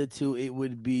starting one of the two, it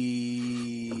would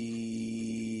be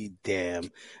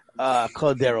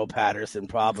Cordero Patterson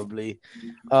probably.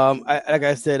 Like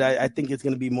I said, I think it's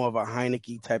going to be more of a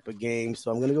Heineke type of game,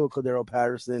 so I'm going to go with Cordero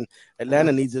Patterson.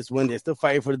 Atlanta needs this win. They're still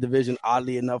fighting for the division,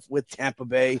 oddly enough, with Tampa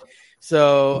Bay.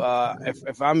 So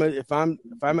if I'm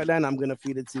Atlanta, I'm going to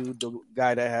feed it to the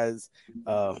guy that has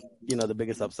the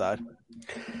biggest upside.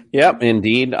 Yep,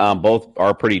 indeed. Both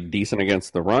are pretty decent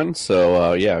against the run.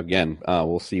 So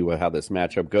we'll see how this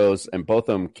matchup goes. And both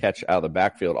of them catch out of the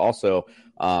backfield. Also,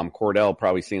 Cordell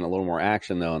probably seeing a little more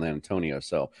action though than Antonio.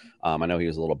 So I know he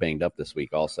was a little banged up this week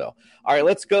also. All right,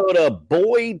 let's go to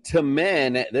Boyd to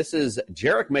Men. This is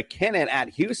Jerick McKinnon at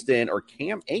Houston or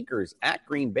Cam Akers at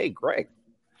Green Bay. Greg.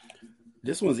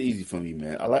 This one's easy for me,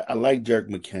 man. I like Jerick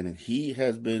McKinnon. He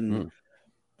has been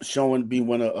showing being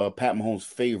one of Pat Mahomes'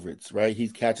 favorites, right? He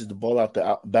catches the ball out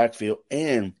the backfield,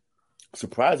 and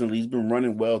surprisingly, he's been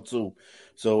running well too.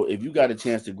 So if you got a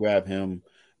chance to grab him,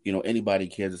 anybody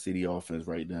in Kansas City offense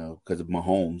right now because of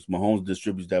Mahomes. Mahomes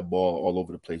distributes that ball all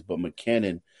over the place, but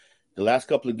McKinnon, the last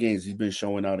couple of games, he's been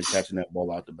showing out and catching that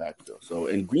ball out the backfield. So,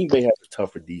 and Green Bay has a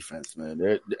tougher defense,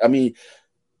 man.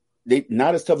 They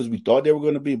not as tough as we thought they were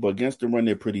going to be, but against the run,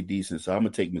 they're pretty decent. So I'm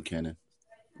going to take McKinnon.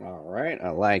 All right.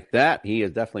 I like that. He has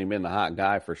definitely been the hot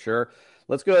guy for sure.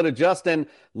 Let's go to Justin.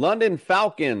 London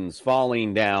Falcons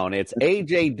falling down. It's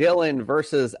A.J. Dillon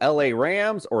versus L.A.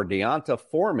 Rams or Deonta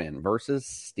Foreman versus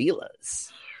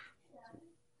Steelers.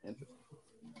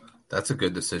 That's a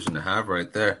good decision to have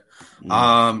right there.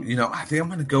 I think I'm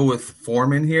going to go with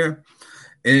Foreman here.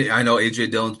 I know A.J.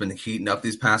 Dillon's been heating up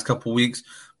these past couple weeks,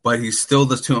 but he's still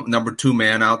the number 2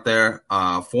 man out there.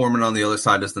 Foreman on the other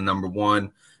side is the number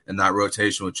 1 in that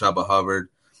rotation with Chuba Hubbard,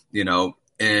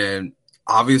 and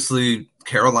obviously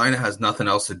Carolina has nothing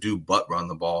else to do but run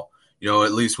the ball.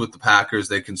 At least with the Packers,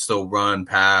 they can still run,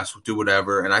 pass, do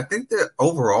whatever. And I think that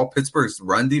overall Pittsburgh's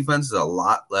run defense is a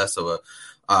lot less of a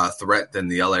threat than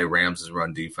the LA Rams'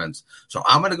 run defense. So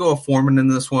I'm going to go with Foreman in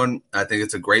this one. I think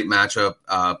it's a great matchup.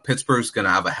 Pittsburgh's going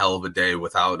to have a hell of a day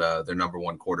without their number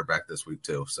 1 quarterback this week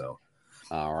too. So,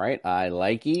 all right, I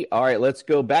like it. All right, let's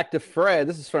go back to Fred.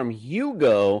 This is from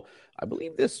Hugo. I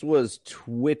believe this was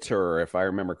Twitter, if I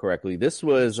remember correctly. This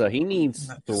was he needs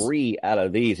 3 out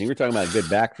of these. And you were talking about a good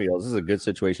backfield. This is a good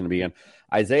situation to be in.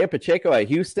 Isaiah Pacheco at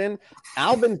Houston,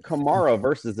 Alvin Kamara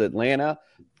versus Atlanta,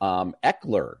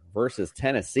 Eckler versus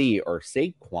Tennessee, or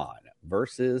Saquon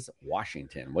versus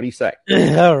Washington. What do you say?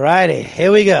 All righty,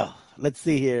 here we go. Let's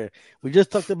see here. We just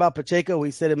talked about Pacheco.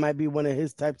 We said it might be one of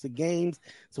his types of games,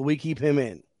 so we keep him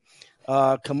in.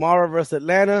 Kamara versus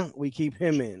Atlanta, we keep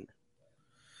him in.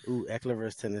 Eckler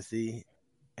versus Tennessee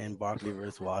and Barkley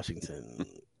versus Washington.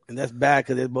 and that's bad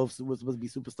because they're both supposed to be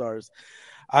superstars.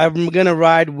 I'm gonna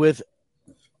ride with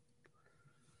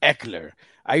Eckler.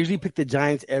 I usually pick the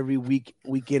Giants every week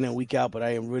in and week out, but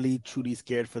I am really truly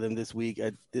scared for them this week.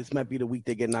 This might be the week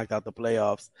they get knocked out the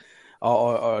playoffs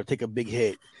or take a big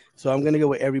hit. So I'm gonna go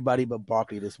with everybody but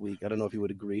Barkley this week. I don't know if you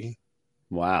would agree.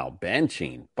 Wow,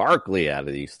 benching Barkley out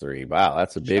of these three. Wow,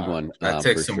 that's a big one. That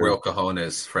takes some real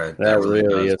cojones, Fred. That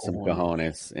really is some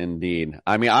cojones, indeed.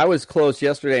 I mean, I was close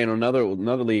yesterday in another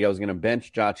league. I was going to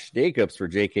bench Josh Jacobs for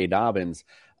J.K. Dobbins.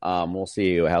 We'll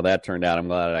see how that turned out. I'm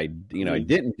glad I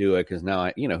didn't do it because now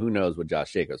who knows what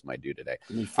Josh Jacobs might do today.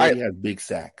 I mean, Freddie has big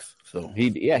sacks, so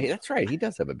that's right. He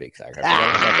does have a big sack.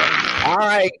 All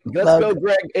right, let's go,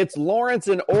 Greg. It's Lawrence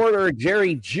in order.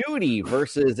 Jerry Jeudy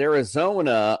versus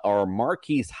Arizona or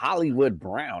Marquise Hollywood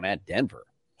Brown at Denver.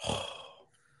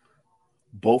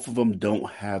 Both of them don't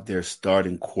have their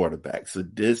starting quarterback, so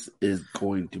this is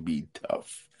going to be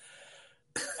tough.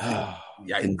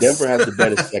 And Denver has the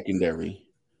better secondary.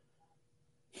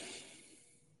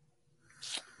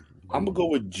 I'm going to go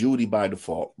with Jeudy by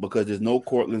default because there's no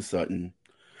Cortland Sutton.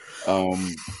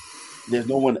 There's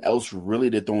no one else really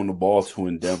they're throwing the ball to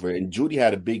in Denver. And Jeudy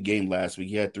had a big game last week.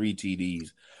 He had 3 TDs.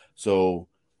 So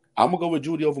I'm going to go with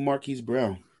Jeudy over Marquise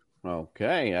Brown.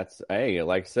 Okay.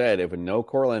 Like I said, if no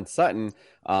Cortland Sutton,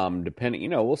 depending,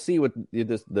 we'll see what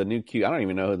the new Q. I don't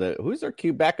even know who's their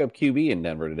backup QB in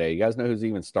Denver today. You guys know who's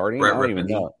even starting? Brett I don't Rippon.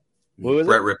 even know. Who is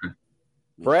Brett it? Rippon.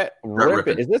 Brett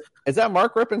Rippon. Is that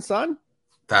Mark Rippon's son?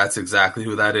 That's exactly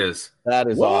who that is. That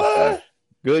is awesome.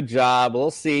 Good job.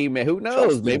 We'll see. Who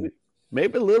knows?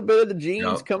 Maybe a little bit of the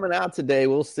genes coming out today.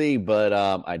 We'll see, but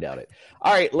I doubt it.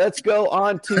 All right, let's go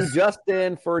on to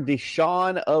Justin for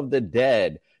Deshaun of the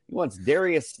Dead. He wants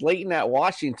Darius Slayton at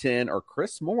Washington or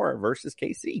Chris Moore versus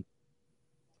KC.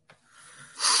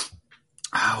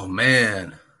 Oh,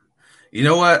 man. You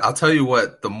know what? I'll tell you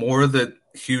what. The more that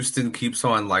Houston keeps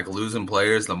on losing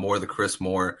players, the more the Chris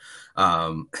Moore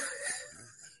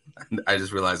I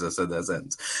just realized I said that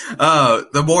sentence.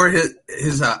 The more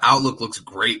his outlook looks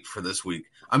great for this week.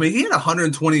 I mean, he had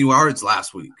 120 yards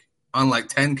last week on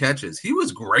 10 catches. He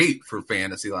was great for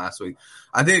fantasy last week.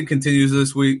 I think it continues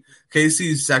this week.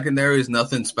 KC's secondary is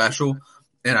nothing special,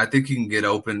 and I think he can get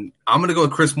open. I'm going to go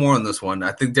with Chris Moore on this one.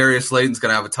 I think Darius Slayton's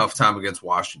going to have a tough time against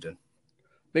Washington.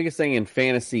 Biggest thing in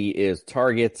fantasy is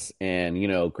targets, and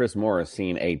Chris Moore has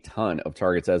seen a ton of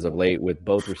targets as of late with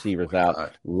both receivers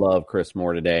out. Love Chris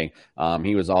Moore today.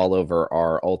 He was all over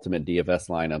our ultimate DFS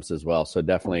lineups as well, so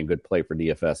definitely a good play for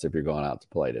DFS if you're going out to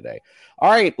play today.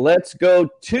 All right, let's go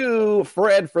to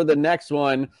Fred for the next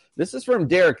one. This is from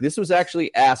Derek. This was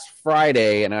actually asked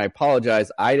Friday, and I apologize.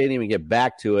 I didn't even get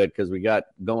back to it because we got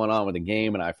going on with the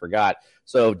game, and I forgot.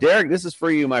 So, Derek, this is for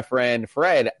you, my friend.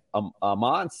 Fred,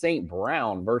 Amon St.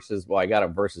 Brown versus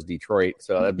Detroit.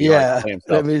 So that'd be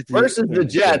versus the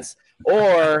Jets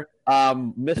or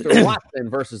Mr. Watson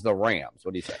versus the Rams.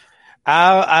 What do you say?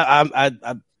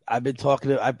 I've been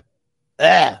talking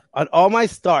on all my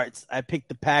starts. I picked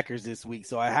the Packers this week,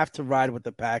 so I have to ride with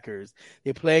the Packers.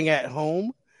 They're playing at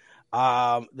home.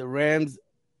 The Rams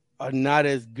are not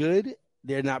as good.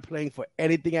 They're not playing for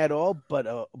anything at all, but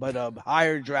a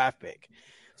higher draft pick.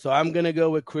 So I'm gonna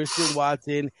go with Christian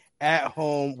Watson at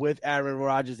home with Aaron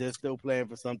Rodgers. They're still playing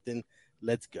for something.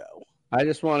 Let's go. I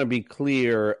just want to be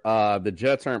clear. The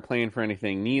Jets aren't playing for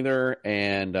anything neither,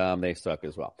 and they suck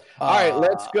as well. All right,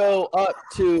 let's go up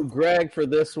to Greg for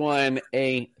this one.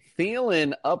 A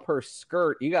Thielen up her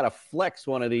skirt. You got to flex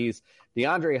one of these.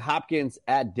 DeAndre Hopkins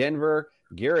at Denver.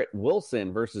 Garrett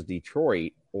Wilson versus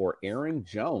Detroit, or Aaron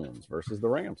Jones versus the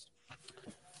Rams.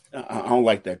 I don't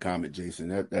like that comment, Jason.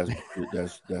 That's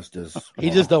just he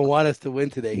just don't want us to win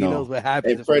today. He knows what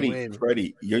happens if we win.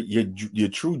 Freddie, your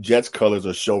true Jets colors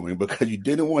are showing because you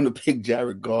didn't want to pick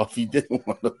Jared Goff. You didn't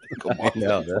want to pick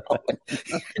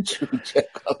him. True Jets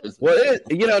colors. Well,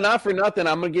 not for nothing.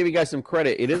 I'm going to give you guys some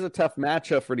credit. It is a tough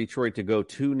matchup for Detroit to go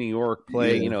to New York,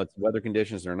 play. Yeah. It's weather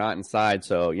conditions are not inside,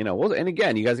 so and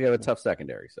again, you guys have a tough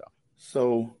secondary.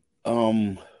 So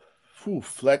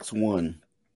flex one.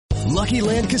 Lucky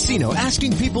Land Casino,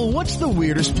 asking people, what's the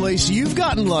weirdest place you've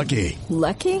gotten lucky?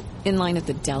 Lucky? In line at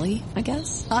the deli, I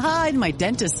guess? Aha, in my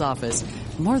dentist's office.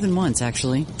 More than once,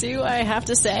 actually. Do I have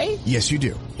to say? Yes, you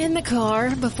do. In the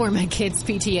car before my kids'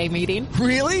 PTA meeting.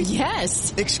 Really?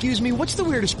 Yes. Excuse me, what's the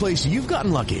weirdest place you've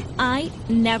gotten lucky? I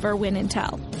never win and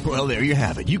tell. Well, there you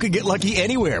have it. You can get lucky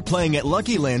anywhere, playing at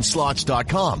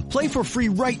LuckyLandSlots.com. Play for free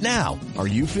right now. Are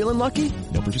you feeling lucky?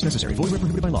 No purchase necessary. Void where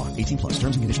prohibited by law. 18+.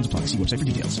 Terms and conditions apply. See website for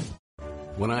details.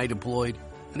 When I deployed,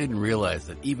 I didn't realize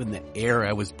that even the air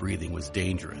I was breathing was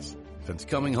dangerous. Since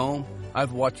coming home,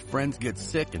 I've watched friends get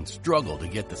sick and struggle to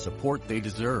get the support they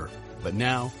deserve. But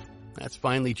now, that's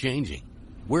finally changing.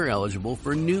 We're eligible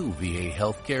for new VA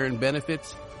healthcare and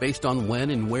benefits based on when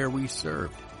and where we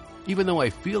served. Even though I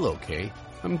feel okay,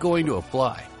 I'm going to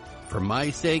apply. For my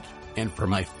sake and for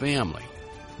my family.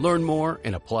 Learn more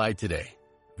and apply today.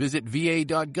 Visit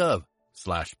va.gov/PACT.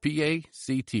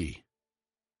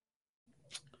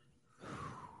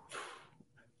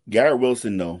 Garrett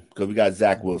Wilson, no, because we got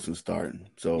Zach Wilson starting.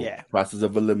 So process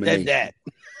of elimination. That.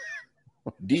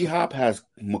 D-Hop has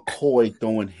McCoy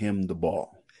throwing him the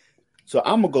ball. So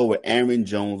I'm going to go with Aaron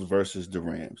Jones versus the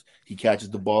Rams. He catches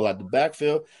the ball out the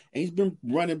backfield, and he's been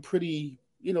running pretty,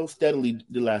 steadily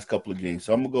the last couple of games.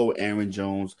 So I'm going to go with Aaron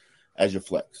Jones as your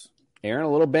flex. Aaron,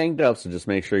 a little banged up, so just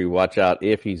make sure you watch out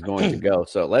if he's going to go.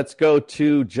 So let's go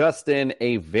to Justin,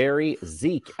 a very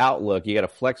Zeke outlook. You got a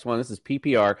flex one. This is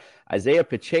PPR. Isaiah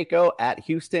Pacheco at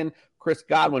Houston, Chris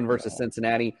Godwin versus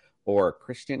Cincinnati, or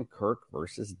Christian Kirk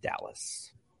versus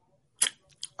Dallas.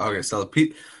 Okay, so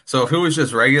if it was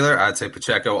just regular, I'd say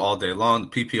Pacheco all day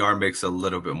long. The PPR makes it a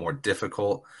little bit more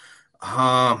difficult.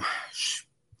 Man,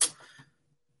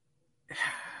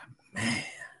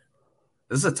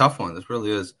 this is a tough one. This really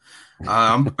is.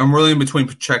 I'm really in between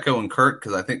Pacheco and Kirk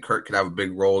because I think Kirk could have a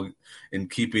big role in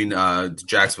keeping the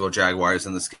Jacksonville Jaguars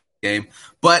in this game.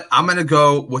 But I'm going to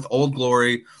go with Old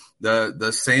Glory,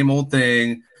 the same old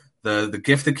thing, the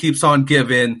gift that keeps on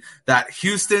giving, that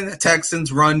Houston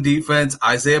Texans run defense.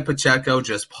 Isaiah Pacheco,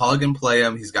 just plug and play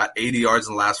him. He's got 80 yards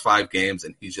in the last 5 games,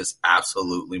 and he's just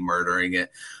absolutely murdering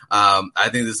it. I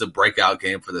think this is a breakout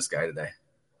game for this guy today.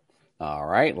 All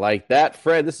right, like that.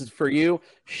 Fred, this is for you.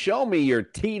 Show me your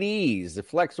TDs.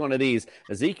 Flex one of these.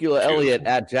 Ezekiel Elliott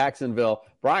at Jacksonville.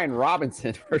 Brian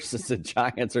Robinson versus the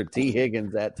Giants, or T.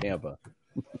 Higgins at Tampa.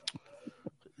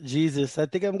 Jesus, I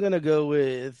think I'm going to go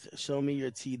with show me your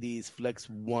TDs, flex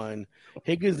one.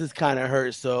 Higgins is kind of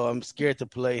hurt, so I'm scared to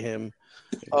play him.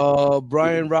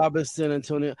 Brian Robinson,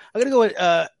 Antonio. I'm going to go with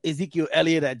Ezekiel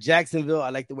Elliott at Jacksonville. I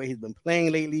like the way he's been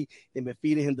playing lately. They've been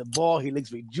feeding him the ball. He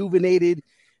looks rejuvenated.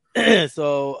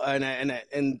 So,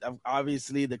 and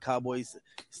obviously the Cowboys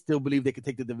still believe they could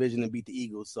take the division and beat the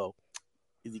Eagles. So,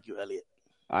 Ezekiel Elliott.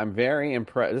 I'm very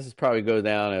impressed. This is probably go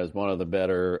down as one of the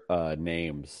better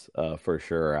names for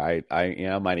sure. I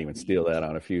might even steal that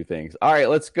on a few things. All right,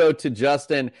 let's go to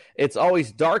Justin. It's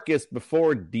always darkest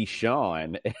before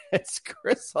Deshaun. It's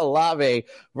Chris Olave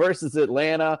versus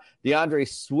Atlanta. DeAndre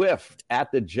Swift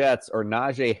at the Jets, or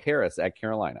Najee Harris at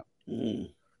Carolina. Yuck,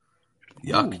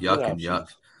 and yuck.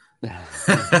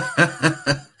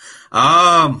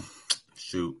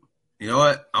 Shoot. You know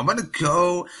what? I'm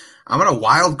gonna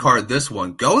wild card this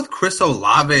one. Go with Chris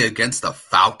Olave against the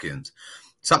Falcons.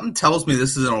 Something tells me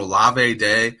this is an Olave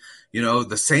day.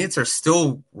 The Saints are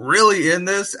still really in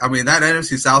this. I mean, that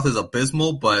NFC South is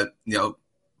abysmal, but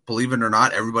believe it or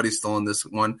not, everybody's still in this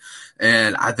one.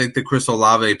 And I think that Chris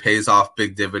Olave pays off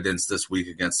big dividends this week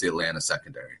against the Atlanta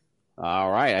secondary.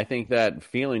 All right. I think that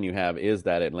feeling you have is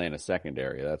that Atlanta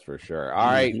secondary. That's for sure.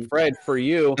 All right, Fred, for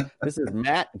you, this is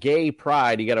Matt Gay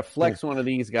Pride. You got to flex one of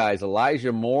these guys.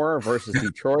 Elijah Moore versus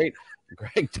Detroit,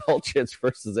 Greg Dulcich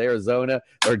versus Arizona,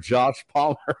 or Josh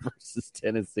Palmer versus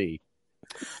Tennessee.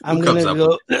 I'm going to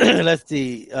go. Let's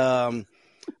see. I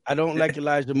don't like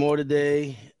Elijah Moore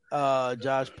today.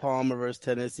 Josh Palmer versus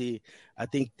Tennessee. I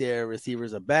think their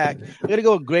receivers are back. I'm going to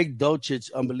go with Greg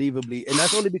Dulcich, unbelievably. And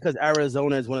that's only because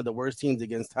Arizona is one of the worst teams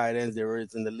against tight ends there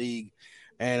is in the league.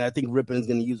 And I think Rippon's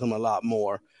going to use him a lot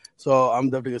more. So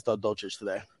I'm definitely going to start Dulcich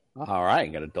today. All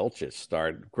right, got a Dulcich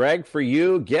start. Greg, for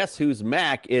you, guess who's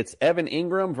Mac? It's Evan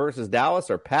Ingram versus Dallas,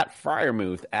 or Pat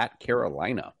Freiermuth at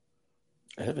Carolina.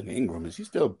 Evan Ingram, is he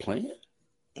still playing?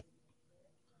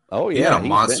 Oh, yeah. He had a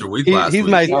monster week last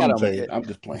week. I'm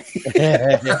just playing. He's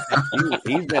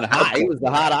been hot. He was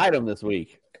the hot item this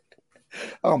week.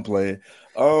 I'm playing.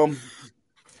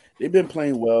 They've been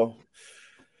playing well.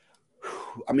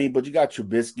 I mean, but you got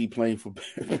Trubisky playing for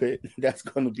Pitt. That's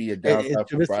going to be a downside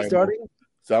for Brian. Starting?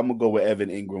 So I'm going to go with Evan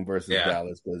Ingram versus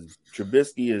Dallas, because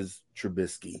Trubisky is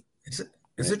Trubisky. Is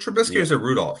it Trubisky or is it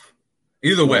Rudolph?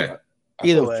 Either way.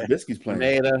 Either way, Trubisky's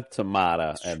playing.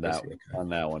 Tomato on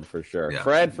that one for sure. Yeah.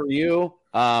 Fred, for you,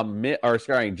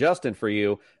 Justin, for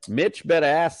you, Mitch better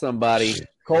ask somebody.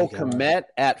 Cole Kmet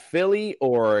at Philly,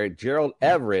 or Gerald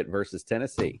Everett versus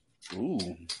Tennessee. Ooh,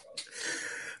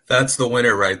 that's the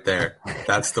winner right there.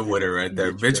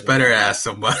 Mitch better ask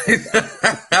somebody.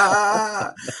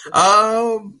 I'm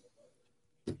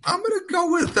gonna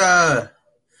go with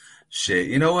shit.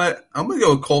 You know what? I'm gonna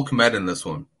go with Cole Kmet in this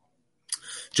one.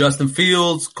 Justin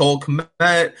Fields, Cole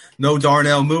Kmet, no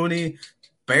Darnell Mooney.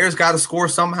 Bears got to score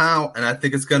somehow, and I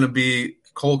think it's going to be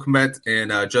Cole Kmet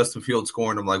and Justin Fields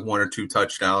scoring them like 1 or 2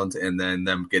 touchdowns, and then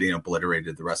them getting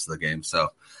obliterated the rest of the game. So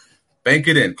bank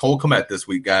it in. Cole Kmet this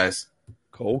week, guys.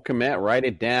 Cole Kmet, write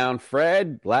it down.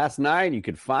 Fred, last night you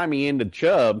could find me into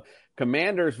Chubb.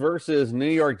 Commanders versus New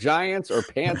York Giants or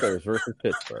Panthers versus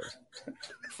Pittsburgh?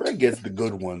 Fred gets the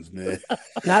good ones, man.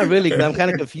 Not really, because I'm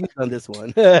kind of confused on this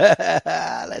one.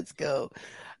 Let's go.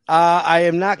 I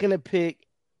am not going to pick.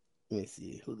 Let me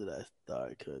see. Who did I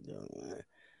start?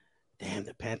 Damn,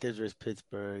 the Panthers versus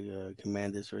Pittsburgh,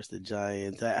 Commanders versus the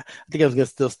Giants. I think I was going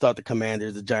to still start the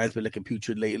Commanders. The Giants been looking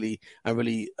putrid lately. I'm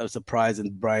really surprised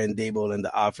in Brian Daboll and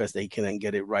the offense. They couldn't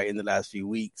get it right in the last few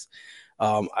weeks.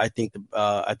 I think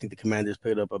the Commanders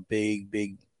picked up a big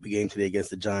game today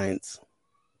against the Giants.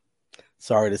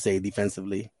 Sorry to say,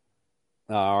 defensively.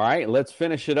 All right, let's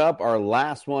finish it up. Our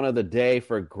last one of the day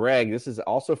for Greg. This is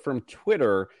also from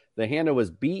Twitter. The handle was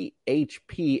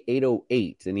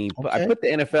BHP808, and I put the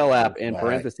NFL app in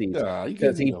parentheses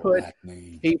because he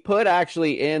put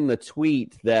actually in the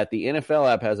tweet that the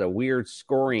NFL app has a weird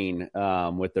scoring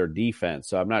with their defense.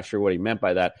 So I'm not sure what he meant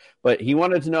by that, but he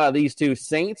wanted to know how these two,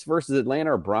 Saints versus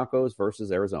Atlanta or Broncos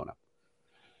versus Arizona.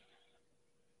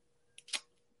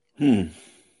 The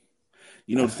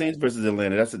Saints versus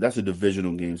Atlanta, that's a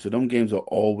divisional game. So them games are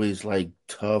always like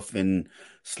tough and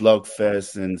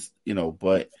slugfest, and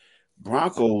but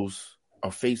Broncos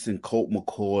are facing Colt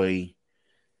McCoy.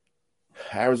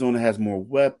 Arizona has more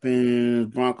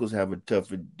weapons. Broncos have a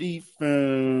tougher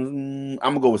defense.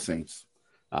 I'm gonna go with Saints.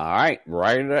 All right,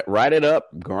 write it up.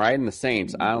 Riding the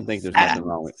Saints. I don't think there's nothing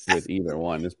wrong with either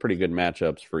one. There's pretty good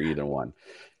matchups for either one.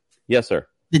 Yes, sir.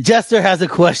 The Jester has a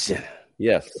question.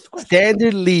 Yes.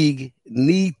 Standard League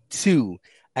need 2.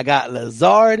 I got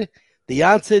Lazard,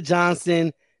 Deontay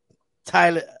Johnson,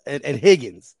 Tyler, and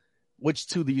Higgins. Which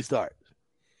 2 do you start?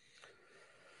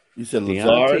 You said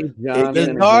Lazard,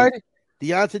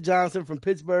 Deontay Johnson from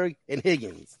Pittsburgh, and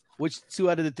Higgins. Which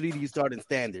 2 out of the 3 do you start in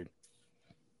Standard?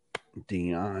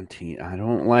 Deontay. I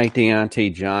don't like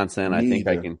Deontay Johnson. I think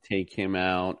I can take him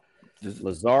out.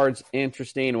 Lazard's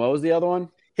interesting. What was the other one?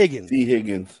 Higgins. T.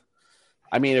 Higgins.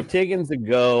 I mean, if Higgins a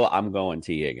go, I'm going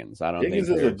T. Higgins. I don't Higgins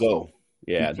think is a go.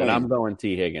 Yeah, then I'm going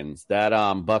T. Higgins. That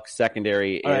Bucs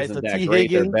secondary isn't that T.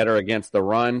 great. Higgins. They're better against the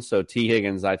run, so T.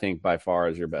 Higgins, I think, by far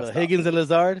is your best. Higgins and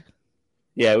Lazard?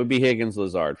 Yeah, it would be Higgins,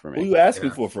 Lazard for me. Who are you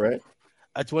asking for, Fred?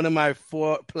 That's one of my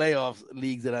 4 playoff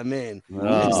leagues that I'm in.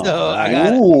 Oh, so I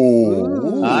got it.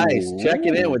 Nice.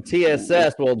 Checking in with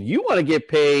TSS. Well, you want to get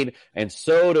paid, and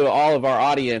so do all of our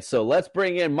audience. So let's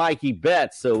bring in Mikey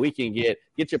Betts so we can get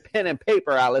your pen and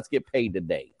paper out. Let's get paid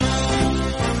today.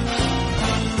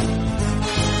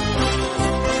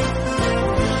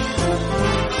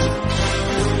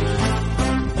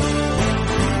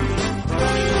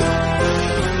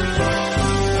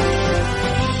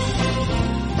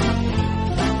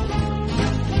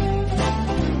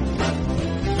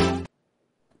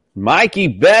 Mikey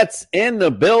Betts in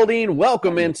the building.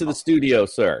 Welcome into the studio,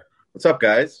 sir. What's up,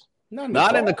 guys?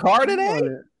 Not in the car today?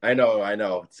 I know.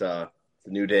 It's a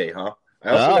new day, huh? I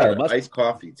also got iced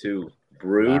coffee, too.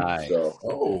 Brewed. Nice.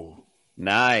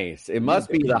 Nice. It must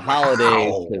be the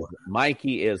holidays because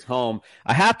Mikey is home.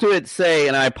 I have to say,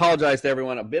 and I apologize to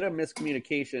everyone, a bit of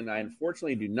miscommunication. I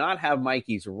unfortunately do not have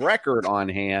Mikey's record on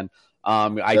hand.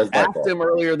 I asked him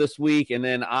earlier this week, and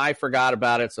then I forgot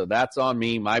about it, so that's on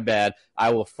me. My bad. I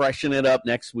will freshen it up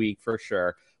next week for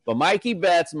sure. But Mikey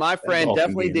Betts, my friend,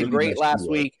 definitely did great last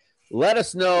week. Let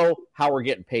us know how we're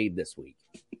getting paid this week.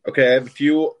 Okay, I have a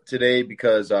few today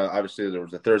because obviously there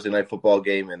was a Thursday night football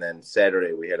game, and then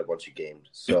Saturday we had a bunch of games.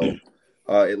 So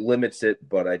it limits it,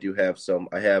 but I do have some.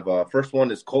 I have first one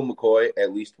is Colt McCoy,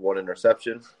 at least 1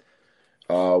 interception.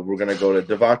 We're going to go to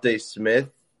Devontae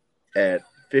Smith at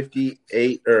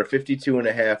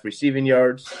 52.5 receiving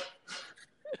yards.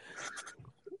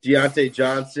 Deontay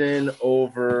Johnson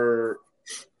over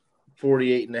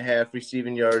 48.5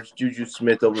 receiving yards. Juju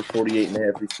Smith over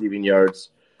 48.5 receiving yards.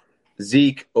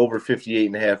 Zeke over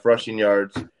 58.5 rushing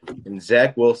yards. And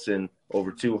Zach Wilson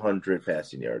over 200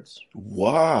 passing yards.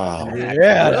 Wow.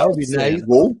 Yeah, that would be nice.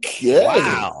 Okay.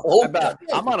 Wow.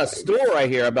 I'm on a stool right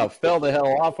here. I about fell the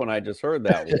hell off when I just heard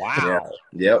that. Wow.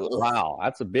 Yeah. Yep. Wow.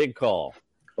 That's a big call.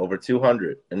 Over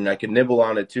 200. And I can nibble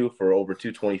on it, too, for over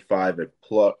 225 at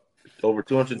over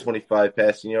 225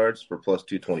 passing yards for plus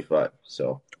 225.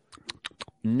 So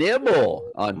nibble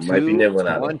on might be nibbling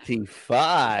on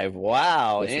 225.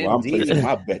 Wow. That's why I'm placing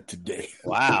my bet today.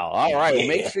 Wow. All right. Well,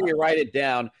 make sure you write it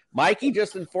down. Mikey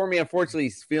just informed me, unfortunately,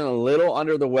 he's feeling a little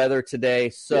under the weather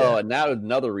today. So and now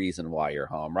another reason why you're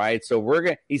home, right? So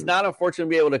he's not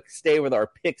unfortunately be able to stay with our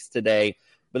picks today.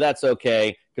 but that's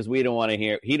okay because we don't want to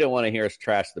hear. He didn't want to hear us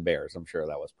trash the Bears. I'm sure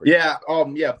that was pretty. Yeah.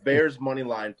 Bears money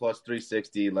line plus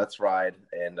 360. Let's ride.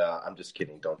 And I'm just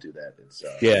kidding. Don't do that. It's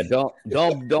yeah. Don't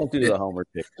do the homer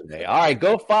pick today. All right,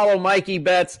 go follow Mikey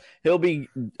Betts. He'll be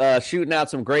shooting out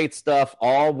some great stuff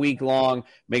all week long.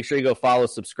 Make sure you go follow,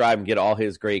 subscribe, and get all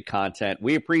his great content.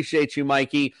 We appreciate you,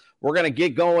 Mikey. We're gonna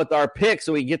get going with our picks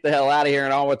so we can get the hell out of here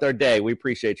and on with our day. We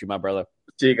appreciate you, my brother.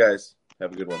 See you guys.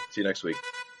 Have a good one. See you next week.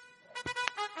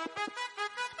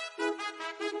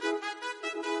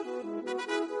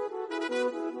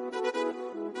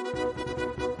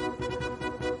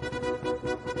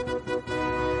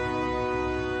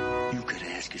 You could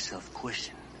ask yourself a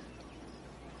question.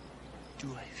 Do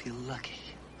I feel lucky?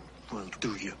 Well,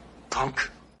 do you,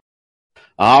 punk?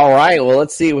 All right, well,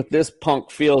 let's see what this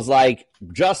punk feels like.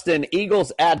 Justin,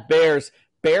 Eagles at Bears.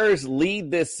 Bears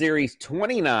lead this series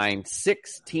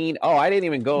 29-16. Oh, I didn't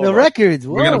even go the over records.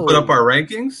 We're going to put up our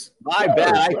rankings? My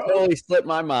bad. I totally slipped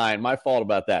my mind. My fault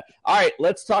about that. All right,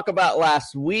 let's talk about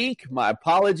last week. My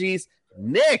apologies.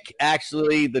 Nick,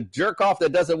 actually, the jerk off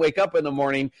that doesn't wake up in the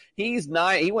morning, he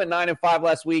went 9-5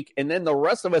 last week, and then the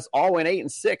rest of us all went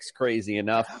 8-6, crazy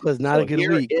enough. That was not a good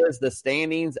week. Here is the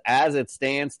standings as it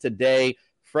stands today.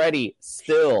 Freddie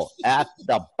still at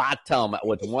the bottom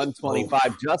with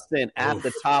 125. Justin at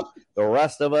the top. The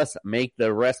rest of us make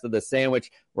the rest of the sandwich.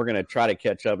 We're going to try to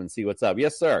catch up and see what's up.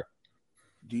 Yes, sir.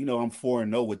 Do you know I'm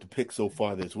 4-0 with the pick so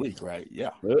far this week, right?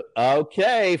 Yeah.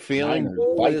 Okay. Feeling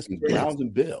Vikings, Browns,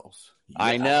 and Bills. Yeah.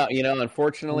 I know.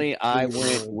 Unfortunately, I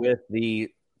went with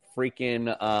the freaking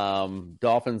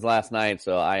Dolphins last night,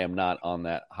 so I am not on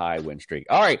that high win streak.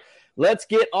 All right. Let's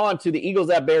get on to the Eagles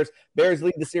at Bears. Bears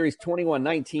lead the series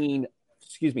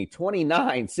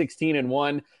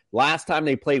 29-16-1. Last time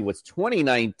they played was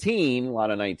 2019. A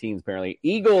lot of 19s apparently.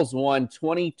 Eagles won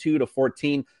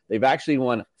 22-14. They've actually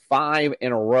won 5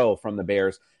 in a row from the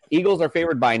Bears. Eagles are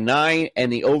favored by 9, and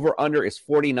the over-under is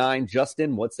 49.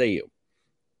 Justin, what say you?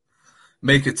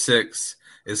 Make it 6.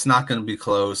 It's not going to be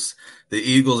close. The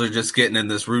Eagles are just getting in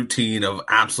this routine of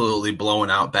absolutely blowing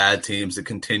out bad teams. It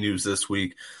continues this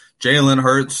week. Jalen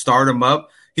Hurts, start him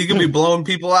up. He can be blowing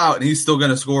people out, and he's still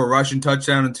going to score a rushing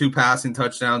touchdown and 2 passing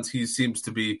touchdowns. He seems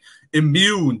to be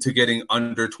immune to getting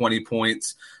under 20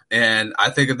 points. And I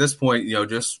think at this point,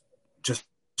 just to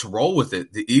roll with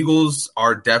it. The Eagles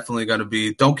are definitely going to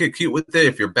be – don't get cute with it.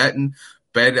 If you're betting,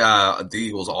 bet the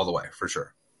Eagles all the way for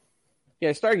sure. Yeah,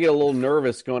 I started to get a little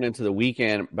nervous going into the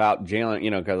weekend about Jalen,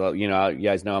 because, you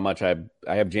guys know how much I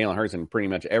have Jalen Hurts in pretty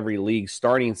much every league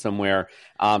starting somewhere.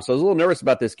 So I was a little nervous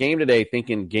about this game today,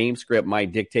 thinking game script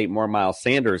might dictate more Miles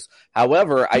Sanders.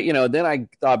 However, then I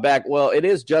thought back, well, it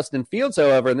is Justin Fields,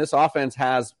 however, and this offense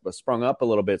has sprung up a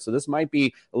little bit. So this might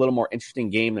be a little more interesting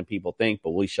game than people think,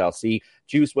 but we shall see.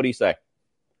 Juice, what do you say?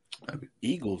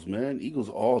 Eagles, man. Eagles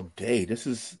all day. This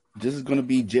is going to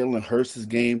be Jalen Hurts'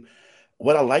 game.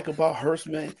 What I like about Hurts,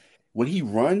 man, when he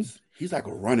runs, he's like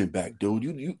a running back,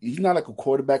 dude. He's not like a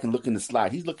quarterback and looking to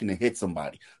slide. He's looking to hit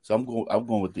somebody. So I'm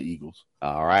going with the Eagles.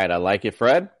 All right, I like it,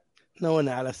 Fred. No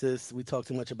analysis. We talked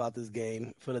too much about this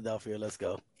game. Philadelphia, let's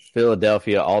go.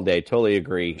 Philadelphia all day. Totally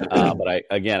agree. But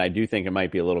I do think it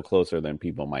might be a little closer than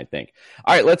people might think.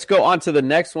 All right, let's go on to the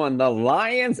next one. The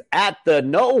Lions at the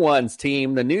no one's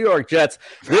team, the New York Jets.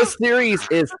 This series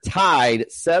is tied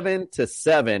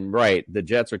 7-7. Right. The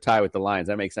Jets are tied with the Lions.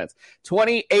 That makes sense.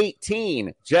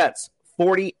 2018 Jets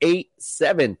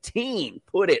 48-17.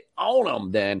 Put it on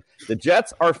them then. The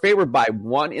Jets are favored by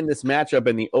 1 in this matchup,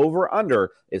 and the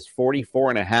over-under is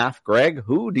 44.5. Greg,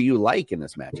 who do you like in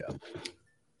this matchup?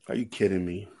 Are you kidding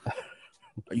me?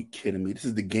 This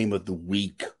is the game of the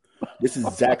week. This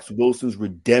is Zach Wilson's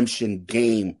redemption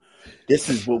game. This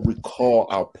is what we call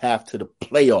our path to the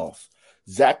playoffs.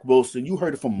 Zach Wilson, you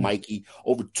heard it from Mikey,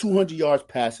 over 200 yards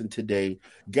passing today.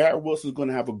 Garrett Wilson's going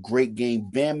to have a great game.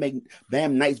 Bam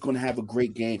Knight's going to have a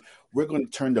great game. We're going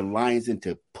to turn the Lions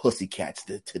into pussycats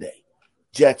today.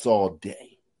 Jets all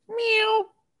day. Meow.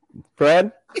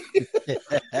 Fred?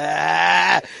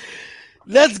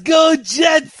 Let's go,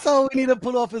 Jets. So we need to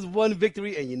pull off his one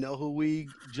victory. And you know who we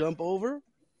jump over?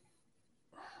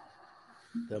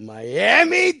 The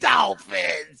Miami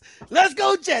Dolphins. Let's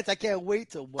go, Jets. I can't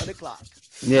wait till 1 o'clock.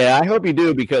 Yeah, I hope you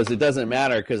do, because it doesn't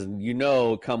matter, because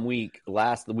come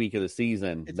last week of the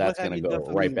season, that's going to go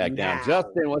right back down.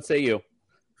 Justin, what say you?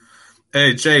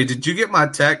 Hey, Jay, did you get my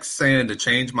text saying to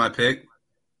change my pick?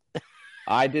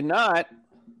 I did not.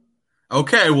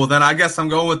 Okay, well then I guess I'm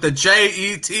going with the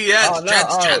Jets.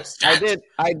 Jets.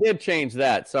 I did change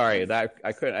that. Sorry, that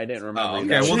I couldn't. I didn't remember.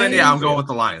 Okay, well then I'm going with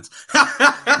the Lions.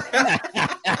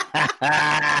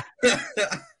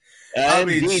 I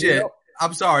mean, shit.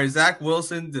 I'm sorry. Zach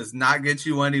Wilson does not get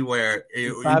you anywhere.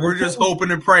 We're just hoping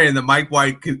and praying that Mike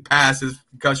White can pass his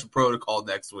concussion protocol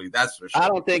next week. That's for sure. I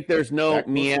don't think there's no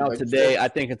meow today. I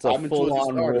think it's a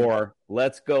full-on war.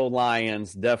 Let's go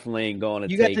Lions. Definitely ain't going to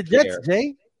take care. You got the Jets,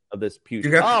 Jay? Of this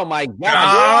oh, my God.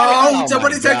 Oh,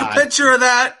 somebody take a picture of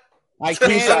that. I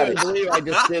can't even believe I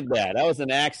just did that. That was an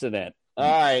accident. All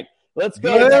right. Let's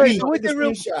go.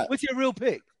 What's your real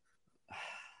pick?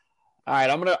 All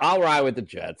right, I'll ride with the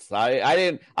Jets.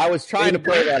 I was trying to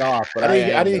play that off, but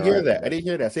I didn't hear that. I didn't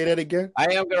hear that. Say that again.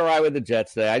 I am gonna ride with the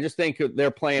Jets today. I just think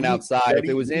they're playing outside. If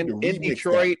it was in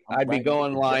Detroit, I'd be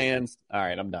going Lions. All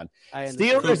right, I'm done.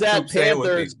 Steelers at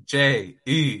Panthers. Jets.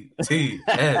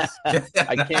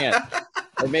 I can't.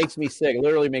 It makes me sick. It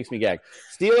literally makes me gag.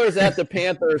 Steelers at the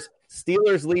Panthers.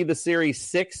 Steelers lead the series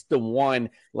 6-1.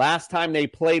 Last time they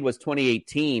played was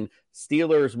 2018.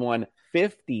 Steelers won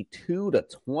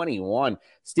 52-21.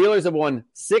 Steelers have won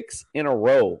 6 in a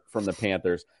row from the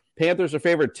Panthers. Panthers are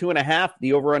favored 2.5.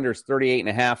 The over-under is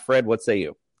 38.5. Fred, what say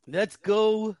you? Let's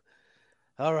go.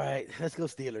 All right, let's go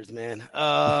Steelers, man.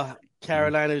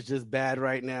 Carolina's just bad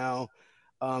right now.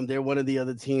 They're one of the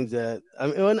other teams that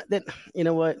you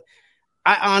know what?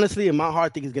 I honestly, in my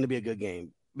heart, think it's going to be a good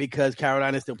game because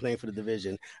Carolina is still playing for the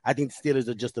division. I think the Steelers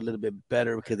are just a little bit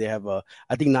better because they have I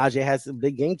think Najee has a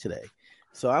big game today.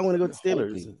 So I want to go to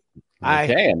Steelers.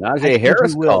 Okay, and Najee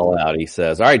Harris call out, he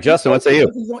says. All right, Justin, what say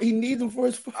you? He needs him for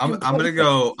his I'm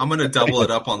gonna double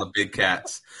it up on the big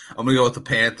cats. I'm gonna go with the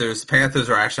Panthers. The Panthers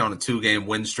are actually on a 2-game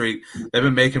win streak. They've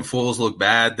been making fools look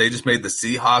bad. They just made the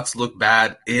Seahawks look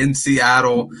bad in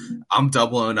Seattle. I'm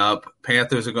doubling up.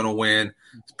 Panthers are gonna win.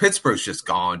 Pittsburgh's just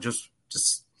gone. Just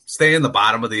stay in the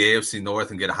bottom of the AFC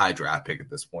North and get a high draft pick at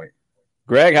this point.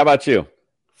 Greg, how about you?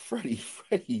 Freddie.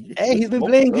 Hey, he's been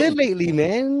playing good lately,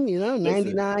 man.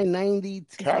 99, 90.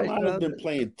 Carolina's been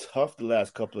playing tough the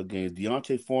last couple of games.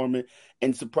 Deontay Foreman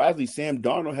and surprisingly, Sam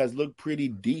Darnold has looked pretty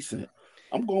decent.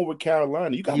 I'm going with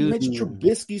Carolina. You got Mitch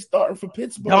Trubisky starting for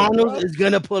Pittsburgh. Darnold is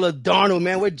gonna pull a Darnold,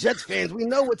 man. We're Jets fans. We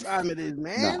know what time it is,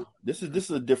 man. No, this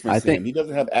is a different Sam. He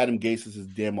doesn't have Adam Gase as his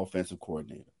damn offensive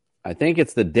coordinator. I think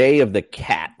it's the day of the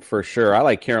cat for sure. I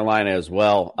like Carolina as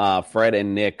well. Fred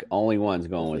and Nick, only ones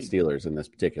going with Steelers in this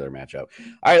particular matchup.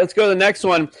 All right, let's go to the next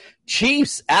one.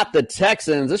 Chiefs at the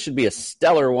Texans. This should be a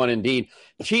stellar one indeed.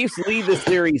 Chiefs lead the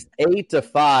series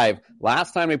 8-5.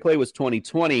 Last time they played was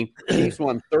 2020. Chiefs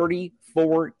won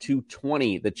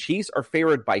 34-20. The Chiefs are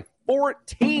favored by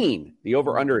 14. The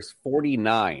over-under is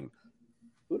 49.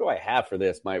 Who do I have for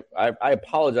this? I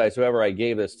apologize, whoever I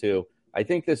gave this to. I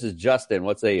think this is Justin.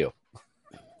 What say you?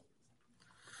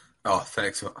 Oh,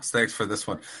 thanks for this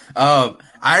one. I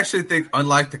actually think,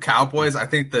 unlike the Cowboys, I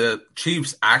think the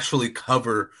Chiefs actually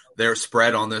cover their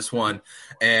spread on this one,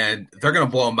 and they're going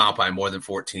to blow them out by more than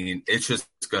 14. It's just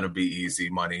going to be easy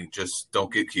money. Just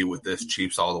don't get cute with this.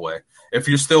 Chiefs all the way. If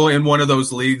you're still in one of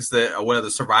those leagues, one of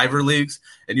the Survivor leagues,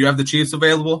 and you have the Chiefs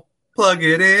available, plug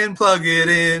it in.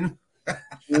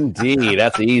 Indeed,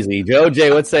 that's easy. Joe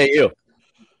J, what say you?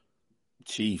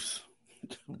 Chiefs.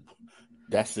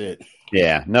 That's it.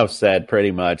 Yeah, no said,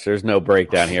 pretty much. There's no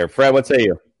breakdown here. Fred, what say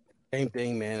you? Same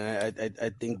thing, man. I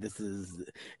think this is,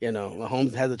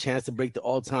 Mahomes has a chance to break the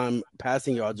all-time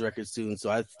passing yards record soon, so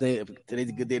I think today's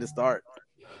a good day to start.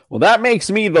 Well, that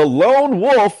makes me the lone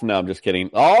wolf. No, I'm just kidding.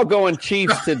 All going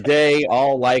Chiefs today.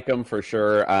 All like them for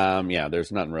sure.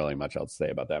 There's nothing really much else to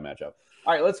say about that matchup.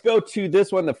 All right, let's go to this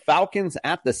one, the Falcons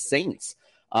at the Saints.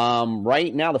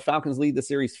 Right now, the Falcons lead the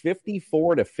series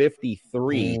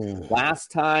 54-53.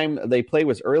 Last time they played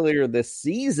was earlier this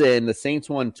season. The Saints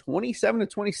won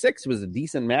 27-26. It was a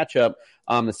decent matchup.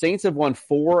 The Saints have won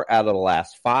 4 out of the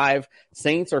last 5.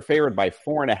 Saints are favored by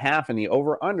 4.5, and the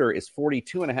over-under is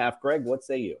 42.5. Greg, what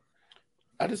say you?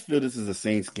 I just feel this is a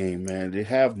Saints game, man. They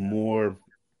have more.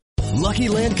 Lucky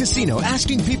Land Casino,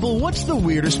 asking people, what's the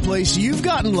weirdest place you've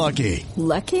gotten lucky?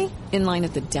 Lucky? In line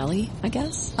at the deli, I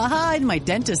guess? Aha, in my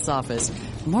dentist's office.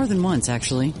 More than once,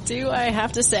 actually. Do I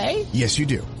have to say? Yes, you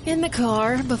do. In the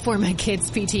car before my kids'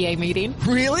 PTA meeting.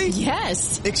 Really?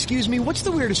 Yes. Excuse me, what's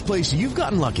the weirdest place you've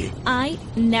gotten lucky? I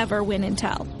never win and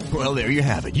tell. Well, there you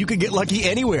have it. You can get lucky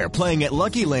anywhere, playing at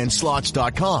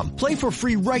LuckyLandSlots.com. Play for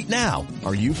free right now.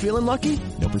 Are you feeling lucky?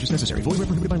 No purchase necessary. Void where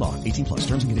prohibited by law. 18+.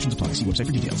 Terms and conditions apply. See website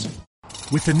for details.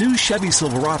 With the new Chevy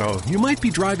Silverado, you might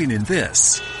be driving in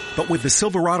this. But with the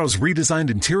Silverado's redesigned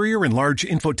interior and large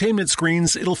infotainment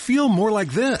screens, it'll feel more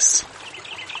like this.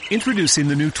 Introducing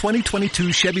the new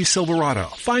 2022 Chevy Silverado.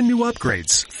 Find new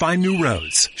upgrades. Find new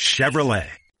roads. Chevrolet.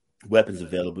 Weapons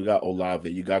available. You got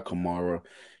Olave. You got Kamara.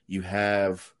 You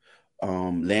have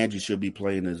Landry should be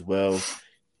playing as well.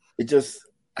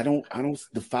 I don't.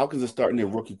 The Falcons are starting their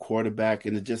rookie quarterback,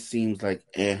 and it just seems like,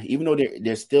 even though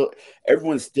they're still,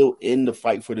 everyone's still in the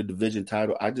fight for the division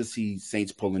title. I just see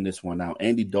Saints pulling this one out.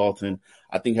 Andy Dalton,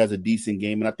 I think, has a decent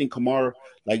game, and I think Kamara,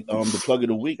 like the plug of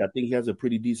the week, I think he has a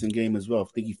pretty decent game as well. I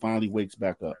think he finally wakes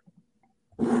back up.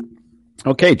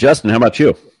 Okay, Justin, how about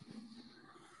you?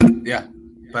 Yeah,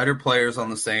 better players on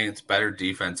the Saints, better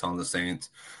defense on the Saints.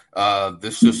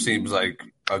 This just seems like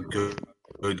a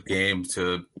good game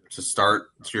to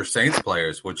start your Saints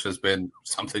players, which has been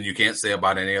something you can't say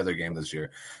about any other game this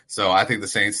year. So I think the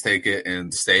Saints take it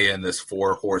and stay in this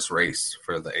 4-horse race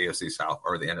for the AFC South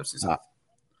or the NFC South.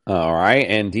 All right.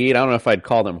 Indeed. I don't know if I'd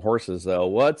call them horses, though.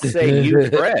 What say you,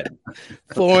 Fred?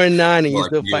 4-9, and you're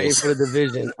still mules. fighting for the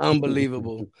division.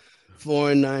 Unbelievable.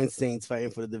 4-9 Saints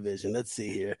fighting for the division. Let's see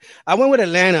here. I went with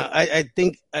Atlanta. I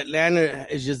think Atlanta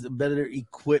is just better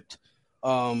equipped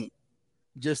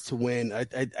just to win. I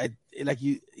like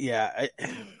you. Yeah.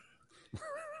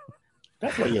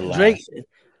 That's why you laugh. Drake,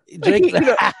 don't even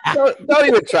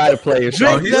try to play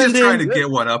yourself. He's just trying to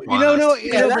get one up on us.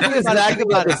 That's exactly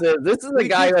what this is. This is the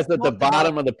guy that's at the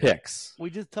bottom of the picks. We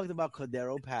just talked about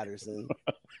Cordero Patterson.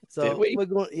 So we're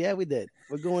going. Yeah, we did.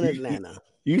 We're going Atlanta.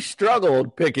 You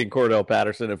struggled picking Cordell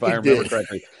Patterson, if I remember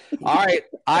correctly. All right.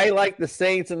 I like the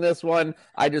Saints in this one.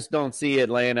 I just don't see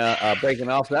Atlanta breaking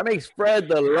off. So that makes Fred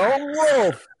the lone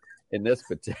wolf in this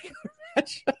particular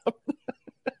matchup.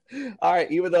 All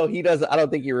right. Even though he doesn't, I don't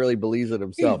think he really believes it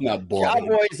himself.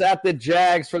 Cowboys at the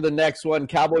Jags for the next one.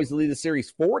 Cowboys lead the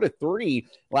series 4-3.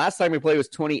 Last time we played was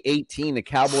 2018. The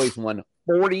Cowboys won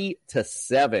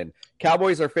 40-7.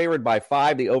 Cowboys are favored by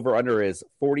 5. The over-under is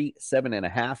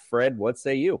 47.5. Fred, what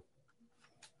say you?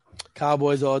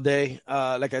 Cowboys all day.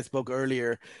 Like I spoke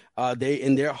earlier, they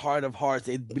in their heart of hearts,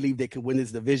 they believe they could win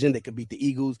this division. They could beat the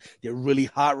Eagles. They're really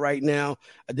hot right now.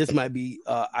 This might be.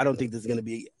 I don't think this is going to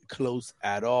be close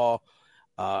at all.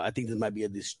 I think this might be a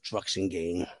destruction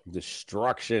game.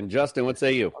 Destruction. Justin, what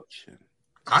say you?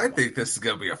 I think this is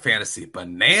going to be a fantasy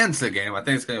bonanza game. I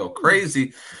think it's going to go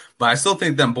crazy, but I still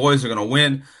think them boys are going to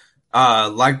win.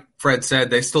 Like Fred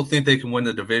said, they still think they can win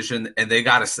the division, and they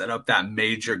got to set up that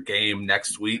major game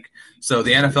next week. So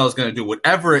the NFL is going to do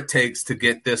whatever it takes to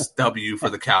get this W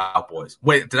for the Cowboys.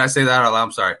 Wait, did I say that out loud?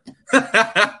 I'm sorry.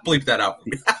 Bleep that out.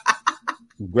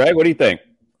 Greg, what do you think?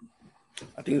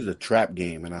 I think it's a trap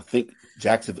game, and I think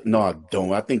Jacksonville. No, I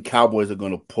don't. I think Cowboys are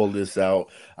going to pull this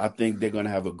out. I think they're going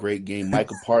to have a great game.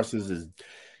 Michael Parsons is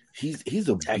he's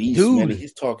a beast, man.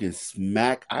 He's talking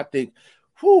smack. I think,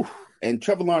 and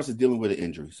Trevor Lawrence is dealing with an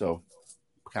injury, so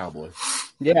Cowboys.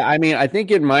 Yeah, I mean, I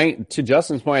think it might, to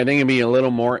Justin's point, I think it'd be a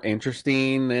little more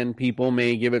interesting than people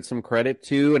may give it some credit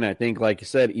to. And I think, like you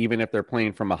said, even if they're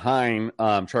playing from behind,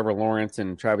 Trevor Lawrence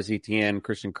and Travis Etienne,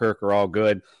 Christian Kirk are all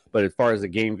good. But as far as the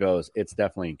game goes, it's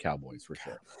definitely Cowboys for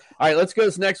sure. All right, let's go to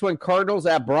this next one. Cardinals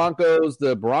at Broncos.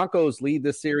 The Broncos lead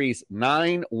the series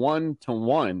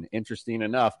 9-1. Interesting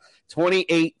enough.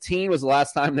 2018 was the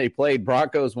last time they played.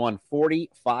 Broncos won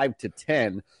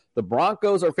 45-10. The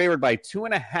Broncos are favored by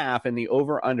 2.5, and the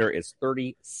over-under is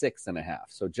 36.5.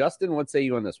 So, Justin, what say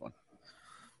you on this one?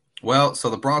 Well, so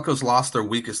the Broncos lost their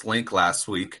weakest link last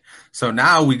week. So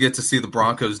now we get to see the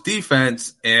Broncos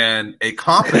defense and a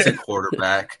competent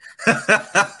quarterback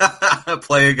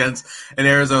play against an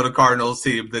Arizona Cardinals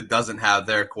team that doesn't have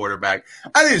their quarterback.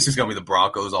 I think it's just going to be the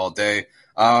Broncos all day.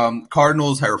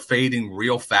 Cardinals are fading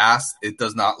real fast. It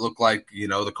does not look like,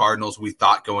 the Cardinals we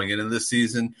thought going into this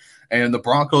season. And the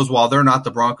Broncos, while they're not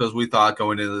the Broncos we thought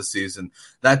going into the season,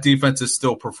 that defense has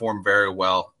still performed very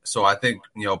well. So I think,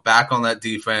 back on that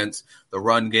defense, the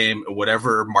run game,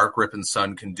 whatever Mark Rippon's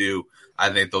son can do, I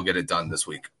think they'll get it done this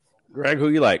week. Greg, who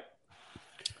you like?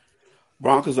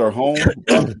 Broncos are home.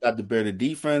 Broncos got to bear the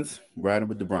defense. Riding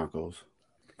with the Broncos.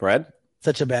 Fred?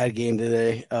 Such a bad game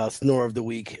today. Snore of the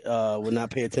week. Will not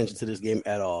pay attention to this game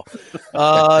at all.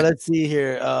 Let's see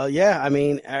here. I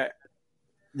mean,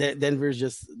 Denver's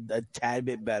just a tad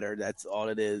bit better. That's all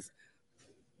it is.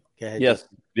 Yes,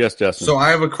 Justin. So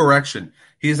I have a correction.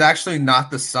 He's actually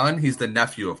not the son. He's the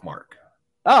nephew of Mark.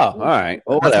 Oh, all right.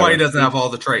 Well, that's why he doesn't have all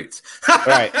the traits.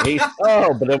 Right. But he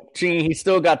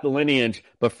still got the lineage.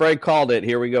 But Fred called it.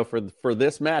 Here we go for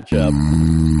this matchup.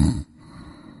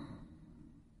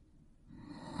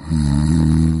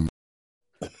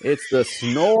 It's the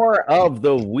snore of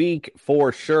the week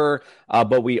for sure,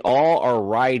 but we all are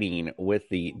riding with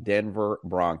the Denver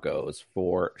Broncos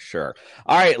for sure.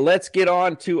 All right, let's get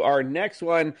on to our next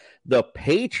one. The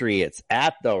Patriots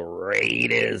at the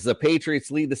Raiders. The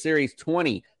Patriots lead the series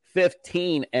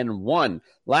 20-15-1.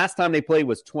 Last time they played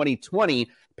was 2020.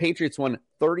 Patriots won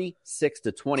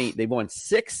 36-20. They've won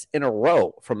 6 in a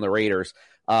row from the Raiders.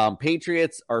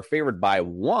 Patriots are favored by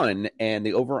 1, and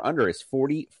the over-under is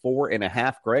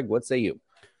 44.5. Greg, what say you?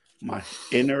 My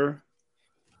inner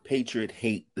Patriot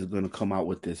hate is going to come out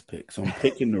with this pick. So I'm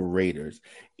picking the Raiders.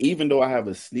 Even though I have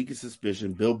a sneaky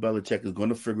suspicion Bill Belichick is going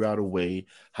to figure out a way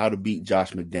how to beat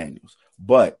Josh McDaniels.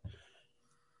 But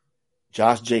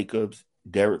Josh Jacobs,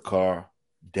 Derek Carr,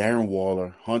 Darren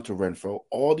Waller, Hunter Renfrow,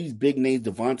 all these big names,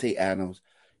 Devontae Adams,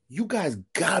 you guys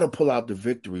got to pull out the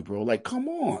victory, bro. Like, come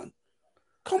on.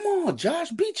 Come on, Josh.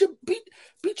 Beat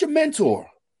your mentor.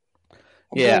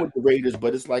 I'm going with the Raiders,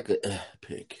 but it's like a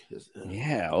pick.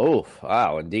 Yeah. Oh,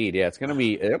 wow. Indeed. Yeah. It's gonna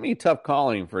be tough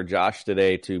calling for Josh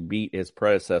today to beat his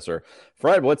predecessor.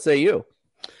 Fred, what say you?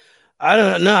 I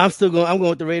don't know. I'm going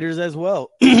with the Raiders as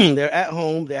well. They're at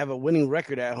home. They have a winning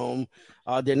record at home.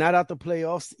 They're not out the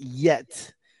playoffs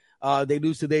yet. They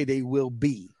lose today, they will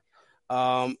be.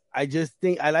 I just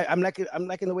think I'm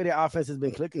liking the way their offense has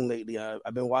been clicking lately.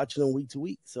 I've been watching them week to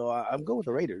week, so I'm going with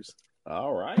the Raiders.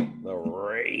 All right, the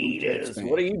Raiders.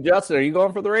 What are you, Justin? Are you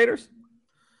going for the Raiders?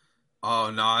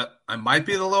 Oh, no, I might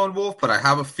be the lone wolf, but I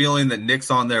have a feeling that Nick's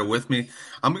on there with me.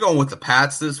 I'm going with the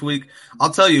Pats this week.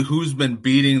 I'll tell you who's been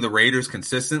beating the Raiders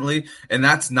consistently, and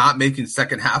that's not making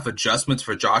second-half adjustments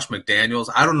for Josh McDaniels.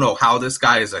 I don't know how this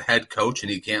guy is a head coach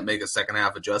and he can't make a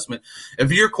second-half adjustment.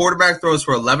 If your quarterback throws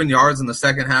for 11 yards in the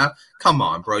second half, come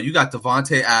on, bro. You got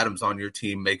Devontae Adams on your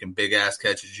team making big-ass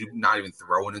catches. You're not even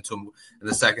throwing into him in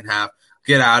the second half.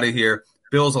 Get out of here.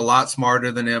 Bill's a lot smarter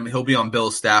than him. He'll be on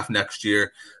Bill's staff next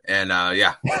year. And,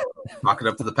 knock it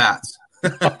up to the Pats.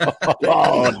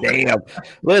 Oh, damn.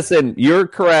 Listen, you're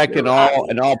correct in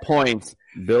all points.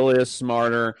 Bill is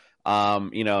smarter.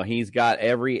 He's got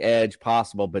every edge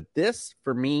possible. But this,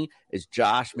 for me, is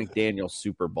Josh McDaniel's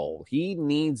Super Bowl. He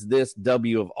needs this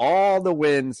W of all the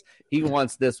wins. He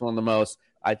wants this one the most.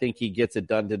 I think he gets it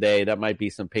done today. That might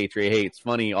be some Patriot hate. It's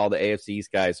funny, all the AFC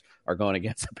East guys are going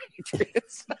against the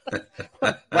Patriots.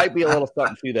 Might be a little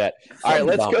something to that. All right,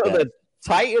 let's go to the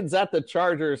Titans at the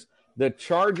Chargers. The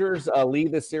Chargers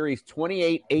lead the series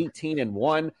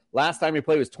 28-18-1. Last time they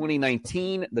played was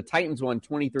 2019. The Titans won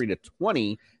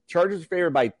 23-20. Chargers are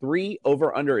favored by 3.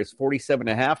 Over under is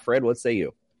 47.5. Fred, what say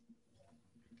you?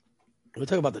 We're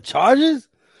talking about the Chargers?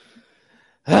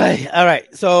 All right,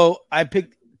 so I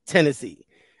picked Tennessee.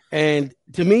 And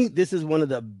to me, this is one of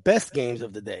the best games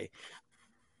of the day.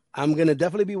 I'm going to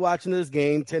definitely be watching this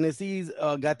game. Tennessee's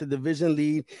got the division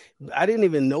lead. I didn't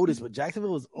even notice, but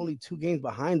Jacksonville was only 2 games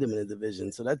behind them in the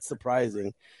division, so that's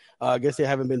surprising. I guess they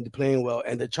haven't been playing well.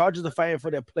 And the Chargers are fighting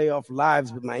for their playoff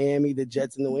lives with Miami, the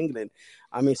Jets, and New England.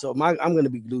 I'm going to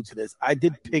be glued to this. I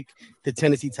did pick the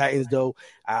Tennessee Titans, though.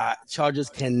 Chargers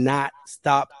cannot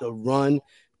stop the run.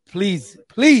 Please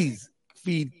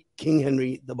feed King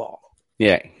Henry the ball.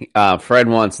 Yeah, Fred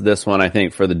wants this one, I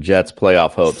think, for the Jets'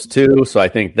 playoff hopes, too. So I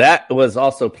think that was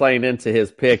also playing into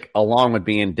his pick, along with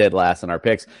being dead last in our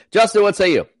picks. Justin, what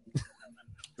say you?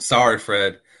 Sorry,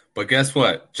 Fred, but guess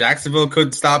what? Jacksonville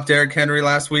couldn't stop Derrick Henry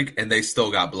last week, and they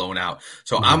still got blown out.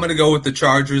 So I'm going to go with the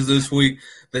Chargers this week.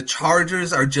 The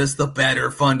Chargers are just the better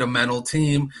fundamental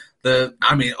team.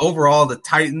 Overall, the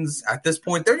Titans, at this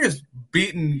point, they're just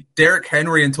beating Derrick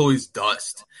Henry until he's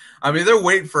dust. I mean, they're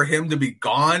waiting for him to be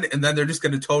gone, and then they're just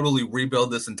going to totally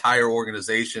rebuild this entire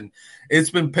organization.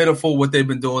 It's been pitiful what they've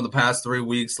been doing the past 3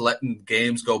 weeks, letting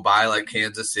games go by like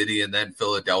Kansas City and then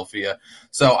Philadelphia.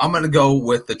 So I'm going to go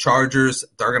with the Chargers.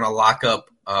 They're going to lock up,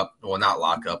 not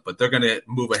lock up, but they're going to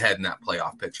move ahead in that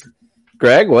playoff picture.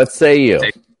 Greg, what say you?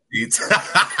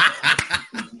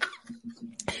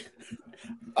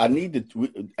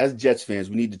 As Jets fans,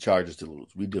 we need the Chargers to lose.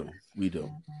 We do.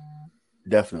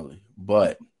 Definitely.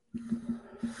 But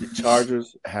the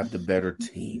Chargers have the better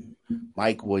team.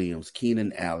 Mike Williams,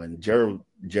 Keenan Allen, Gerald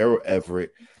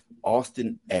Everett,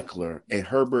 Austin Eckler, and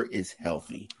Herbert is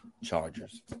healthy.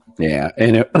 Chargers. Yeah,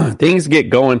 and if things get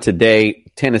going today,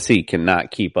 Tennessee cannot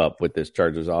keep up with this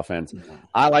Chargers offense.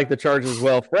 I like the Chargers as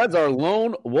well. Fred's our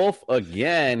lone wolf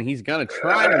again. He's going to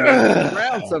try to make it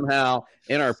around somehow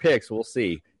in our picks. We'll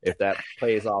see if that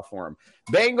plays off for him.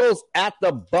 Bengals at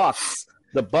the Bucks.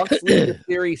 The Bucks lead the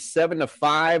series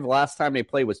 7-5. Last time they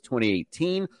played was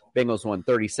 2018. Bengals won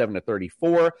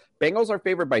 37-34. Bengals are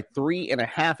favored by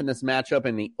 3.5 in this matchup,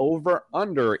 and the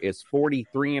over/under is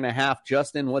 43.5.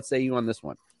 Justin, what say you on this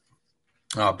one?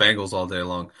 Bengals all day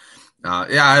long.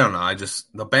 I don't know.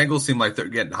 The Bengals seem like they're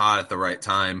getting hot at the right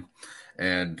time,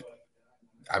 and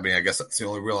I guess that's the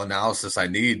only real analysis I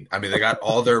need. They got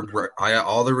all their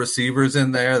receivers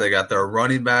in there. They got their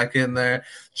running back in there.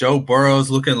 Joe Burrow's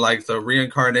looking like the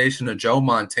reincarnation of Joe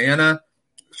Montana.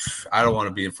 I don't want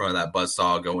to be in front of that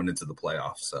buzzsaw going into the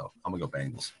playoffs, so I'm going to go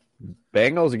Bengals.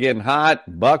 Bengals are getting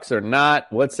hot. Bucks are not.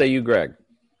 What say you, Greg?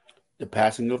 The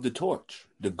passing of the torch.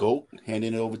 The GOAT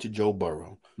handing it over to Joe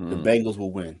Burrow. The Bengals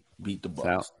will win. Beat the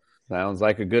Bucks. Sounds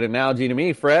like a good analogy to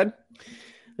me, Fred.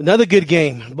 Another good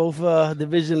game. Both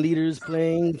division leaders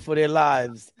playing for their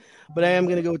lives. But I am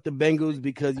going to go with the Bengals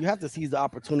because you have to seize the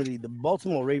opportunity. The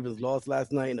Baltimore Ravens lost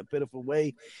last night in a pitiful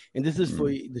way, and this is for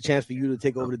the chance for you to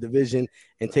take over the division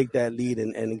and take that lead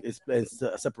and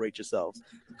separate yourselves.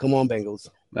 Come on, Bengals.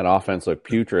 That offense looked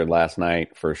putrid last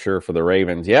night for sure for the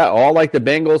Ravens. Yeah, all like the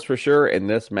Bengals for sure. In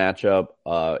this matchup,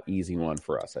 easy one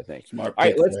for us, I think. All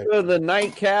right, let's go to the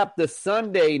nightcap, the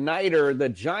Sunday nighter, the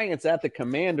Giants at the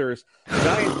Commanders.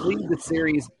 Giants lead the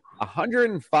series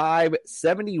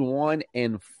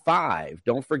 105-71-5.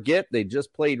 Don't forget, they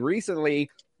just played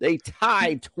recently. They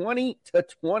tied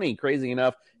 20-20. Crazy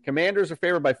enough. Commanders are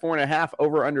favored by 4.5.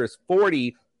 Over under is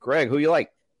 40. Greg, who you like?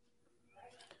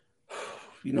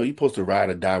 You know, you're supposed to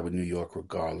ride or die with New York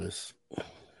regardless.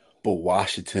 But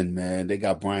Washington, man, they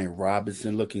got Brian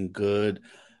Robinson looking good.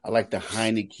 I like the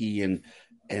Heineke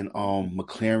and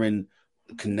McLaren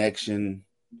connection.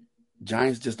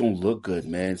 Giants just don't look good,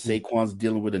 man. Saquon's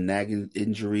dealing with a nagging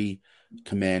injury.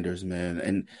 Commanders, man.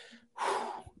 And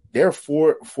they're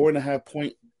 4.5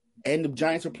 point, and the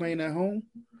Giants are playing at home?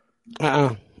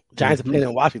 Giants are playing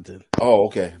in Washington. Oh,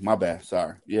 okay. My bad.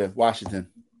 Sorry. Yeah, Washington.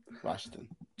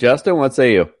 Justin, what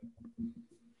say you?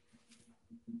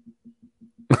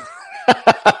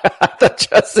 I thought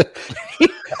Justin,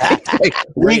 like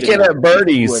weekend at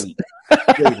Birdie's.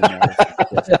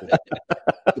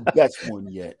 The best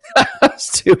one yet.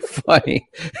 That's too funny.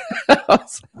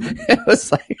 It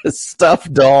was like a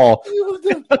stuffed doll.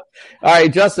 All right,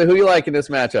 Justin, who you like in this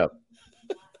matchup?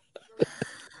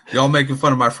 Y'all making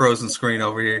fun of my frozen screen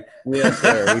over here. Yes,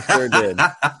 sir. We sure did.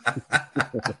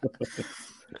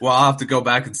 Well, I'll have to go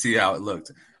back and see how it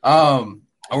looked. Are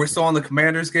we still on the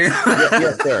Commanders game?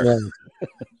 Yes, sir.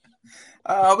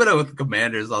 I'm going to go with the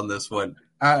Commanders on this one.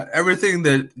 Everything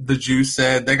that the Juice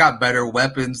said, they got better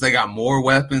weapons. They got more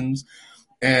weapons.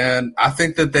 And I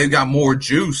think that they've got more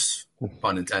juice,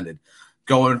 pun intended,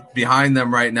 going behind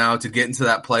them right now to get into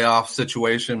that playoff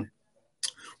situation.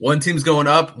 One team's going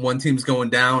up, one team's going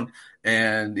down.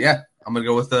 And, yeah, I'm going to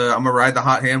go with I'm going to ride the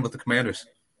hot hand with the Commanders.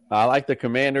 I like the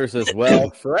Commanders as well.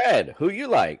 Fred, who you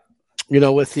like? You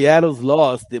know, with Seattle's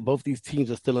lost, both these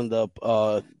teams are still in the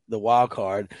wild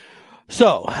card.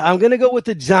 So I'm gonna go with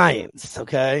the Giants.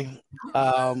 Okay.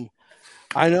 I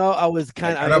know I was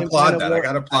kind of. I gotta applaud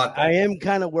that. I am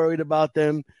kind of worried about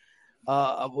them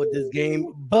with this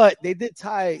game, but they did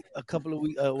tie a couple of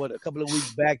weeks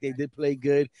back. They did play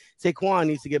good. Saquon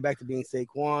needs to get back to being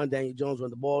Saquon. Daniel Jones run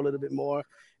the ball a little bit more,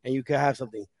 and you can have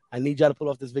something. I need y'all to pull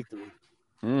off this victory.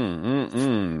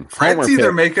 Fred's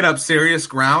either making up serious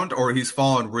ground or he's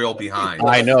falling real behind.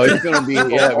 I know it's going to be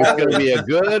it's going to be a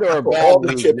good or a bad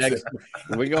week next.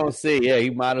 We're going to see. Yeah,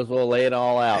 he might as well lay it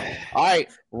all out. All right,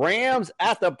 Rams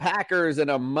at the Packers in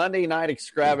a Monday night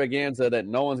extravaganza that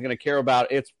no one's going to care about.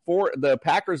 The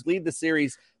Packers lead the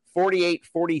series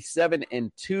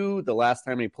 48-47-2. The last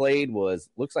time they played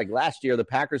looks like last year. The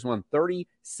Packers won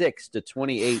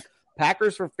 36-28.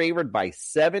 Packers were favored by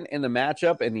 7 in the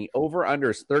matchup, and the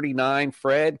over-under is 39.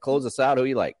 Fred, close us out. Who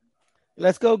you like?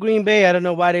 Let's go Green Bay. I don't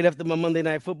know why they left them on Monday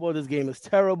Night Football. This game is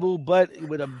terrible, but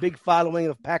with a big following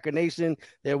of Packer Nation,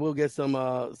 there will get some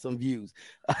views.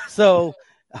 So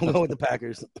I'm going with the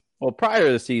Packers. Well, prior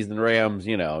to the season, Rams,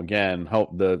 again,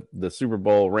 hope the Super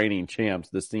Bowl reigning champs,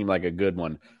 this seemed like a good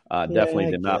one.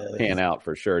 Definitely did not pan out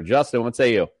for sure. Justin, what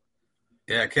say you?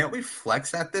 Yeah, can't we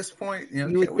flex at this point? You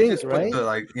would think, right?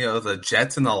 Put the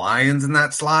Jets and the Lions in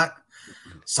that slot?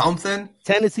 Something.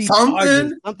 Tennessee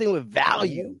Chargers, something with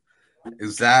value.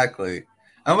 Exactly.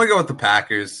 I'm going to go with the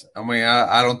Packers. I mean,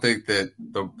 I don't think that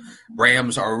the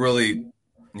Rams are really,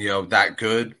 that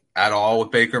good at all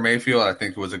with Baker Mayfield. I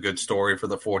think it was a good story for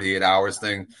the 48 hours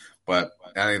thing, but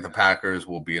I think the Packers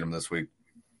will beat them this week.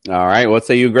 All right. What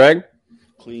say you, Greg?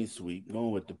 Clean sweep. Going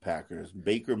with the Packers.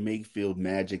 Baker Mayfield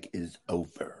magic is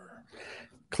over.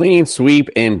 Clean sweep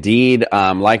indeed.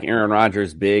 Like Aaron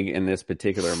Rodgers, big in this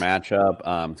particular matchup.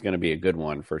 It's going to be a good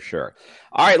one for sure.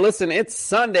 All right, listen, it's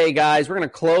Sunday, guys. We're going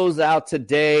to close out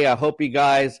today. I hope you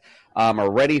guys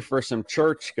are ready for some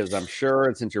church because I'm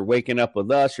sure since you're waking up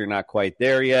with us, you're not quite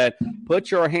there yet.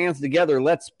 Put your hands together.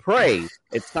 Let's pray.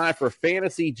 It's time for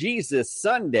Fantasy Jesus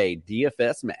Sunday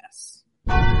DFS Mass.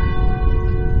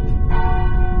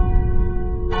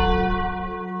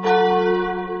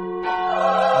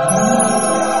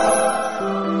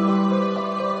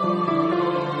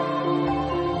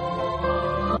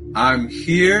 I'm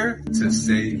here to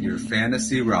save your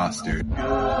fantasy roster. Welcome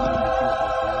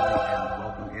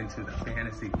into the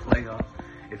fantasy playoff.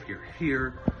 If you're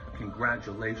here,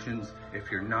 congratulations.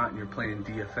 If you're not and you're playing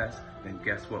DFS, then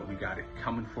guess what? We got it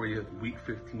coming for you. Week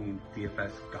 15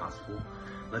 DFS gospel.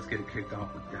 Let's get it kicked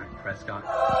off with Dak Prescott. He's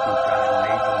got a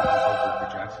major matchup with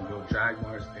the Jacksonville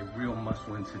Jaguars, a real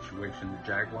must-win situation. The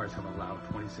Jaguars have allowed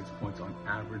 26 points on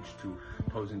average to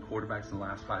opposing quarterbacks in the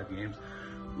last 5 games.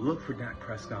 Look for Dak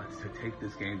Prescott to take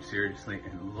this game seriously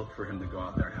and look for him to go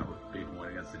out there and have a big one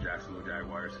against the Jacksonville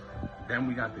Jaguars. Then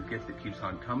we got the gift that keeps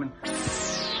on coming.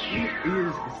 It's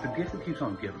the gift that keeps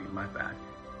on giving, my bad.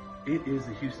 It is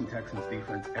the Houston Texans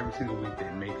defense. Every single week they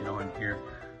make it on here.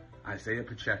 Isaiah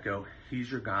Pacheco,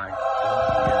 he's your guy.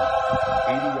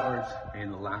 80 yards in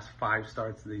the last 5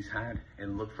 starts that he's had,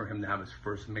 and look for him to have his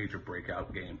first major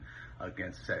breakout game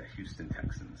against said Houston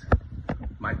Texans.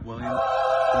 Mike Williams,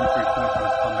 23 points in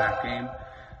his comeback game.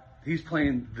 He's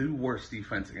playing the worst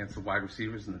defense against the wide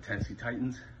receivers in the Tennessee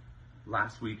Titans.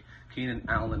 Last week, Keenan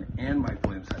Allen and Mike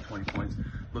Williams had 20 points.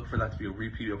 Look for that to be a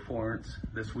repeat of performance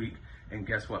this week. And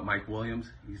guess what? Mike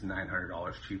Williams, he's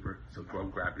 $900 cheaper. So go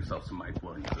grab yourself some Mike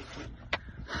Williams this week.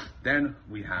 Then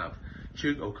we have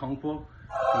Chig Okonkwo,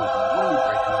 who is really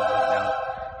breaking out right now.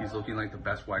 He's looking like the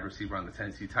best wide receiver on the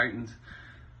Tennessee Titans.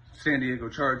 San Diego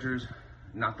Chargers,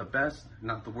 not the best,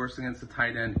 not the worst against the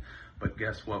tight end. But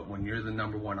guess what? When you're the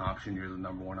number one option, you're the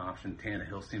number one option.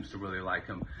 Tannehill seems to really like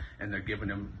him, and they're giving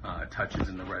him touches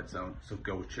in the red zone. So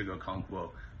go with Chig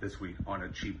Okonkwo this week on a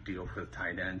cheap deal for the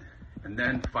tight end. And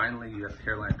then finally, you have the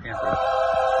Carolina Panthers.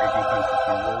 Their defense has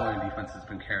been rolling. Their defense has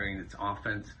been carrying its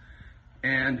offense.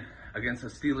 And against a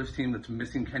Steelers team that's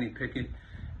missing Kenny Pickett,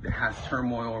 that has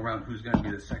turmoil around who's going to be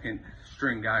the second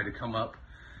string guy to come up,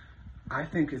 I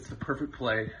think it's the perfect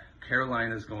play.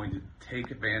 Carolina is going to take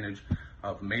advantage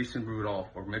of Mason Rudolph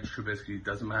or Mitch Trubisky.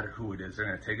 Doesn't matter who it is. They're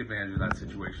going to take advantage of that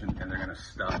situation, and they're going to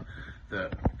stuff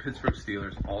the Pittsburgh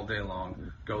Steelers all day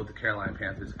long. Go with the Carolina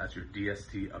Panthers as your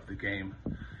DST of the game.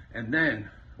 And then,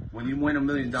 when you win $1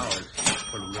 million,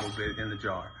 put a little bit in the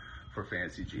jar for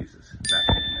Fantasy Jesus. That's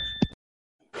the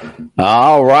mission.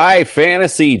 All right,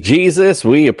 Fantasy Jesus,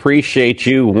 we appreciate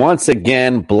you once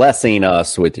again blessing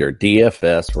us with your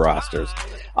DFS rosters.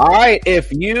 All right,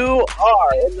 if you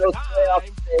are in those playoffs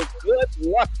today, good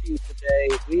luck to you today.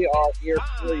 We are here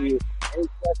for you. Any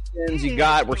questions you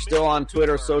got, we're still on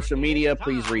Twitter, social media.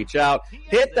 Please reach out.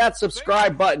 Hit that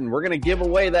subscribe button. We're going to give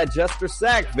away that Jester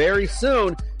Sack very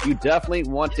soon. You definitely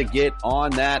want to get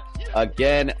on that.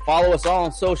 Again, follow us all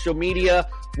on social media.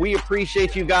 We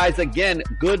appreciate you guys. Again,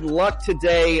 good luck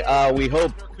today. We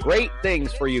hope great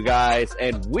things for you guys,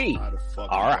 and we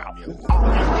are out.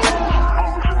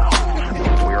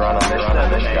 We're on a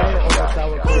mission.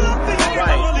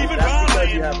 Right. That's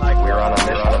because you have Mike. We're on a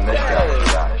mission.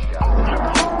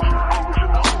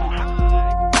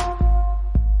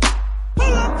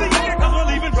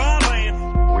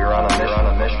 We're on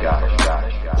a mission.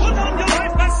 Put on your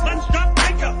life vest and stop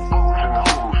anchor.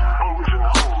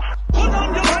 Put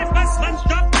on your life vest and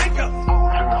stop anchor.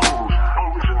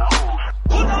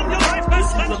 Put on your life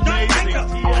vest and stop anchor.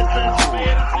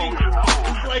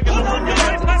 Put on your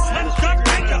life vest and stop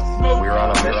anchor. We're on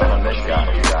a mission.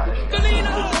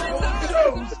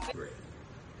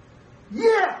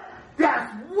 Yeah,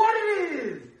 that's what it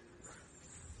is.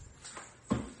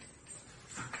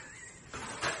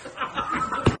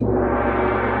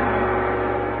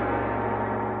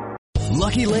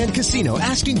 Lucky Land Casino,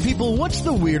 asking people, what's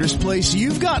the weirdest place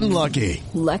you've gotten lucky?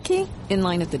 Lucky? In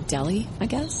line at the deli, I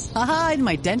guess? Aha, in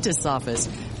my dentist's office.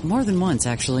 More than once,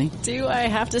 actually. Do I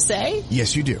have to say?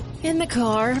 Yes, you do. In the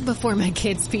car before my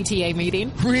kids' PTA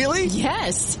meeting. Really?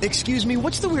 Yes. Excuse me,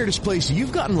 what's the weirdest place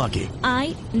you've gotten lucky?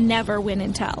 I never win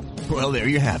and tell. Well, there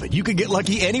you have it. You can get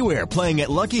lucky anywhere, playing at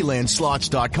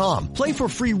LuckyLandSlots.com. Play for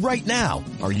free right now.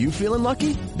 Are you feeling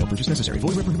lucky? No purchase necessary.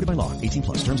 Void where prohibited by law.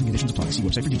 18+. Terms and conditions apply. See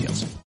website for details.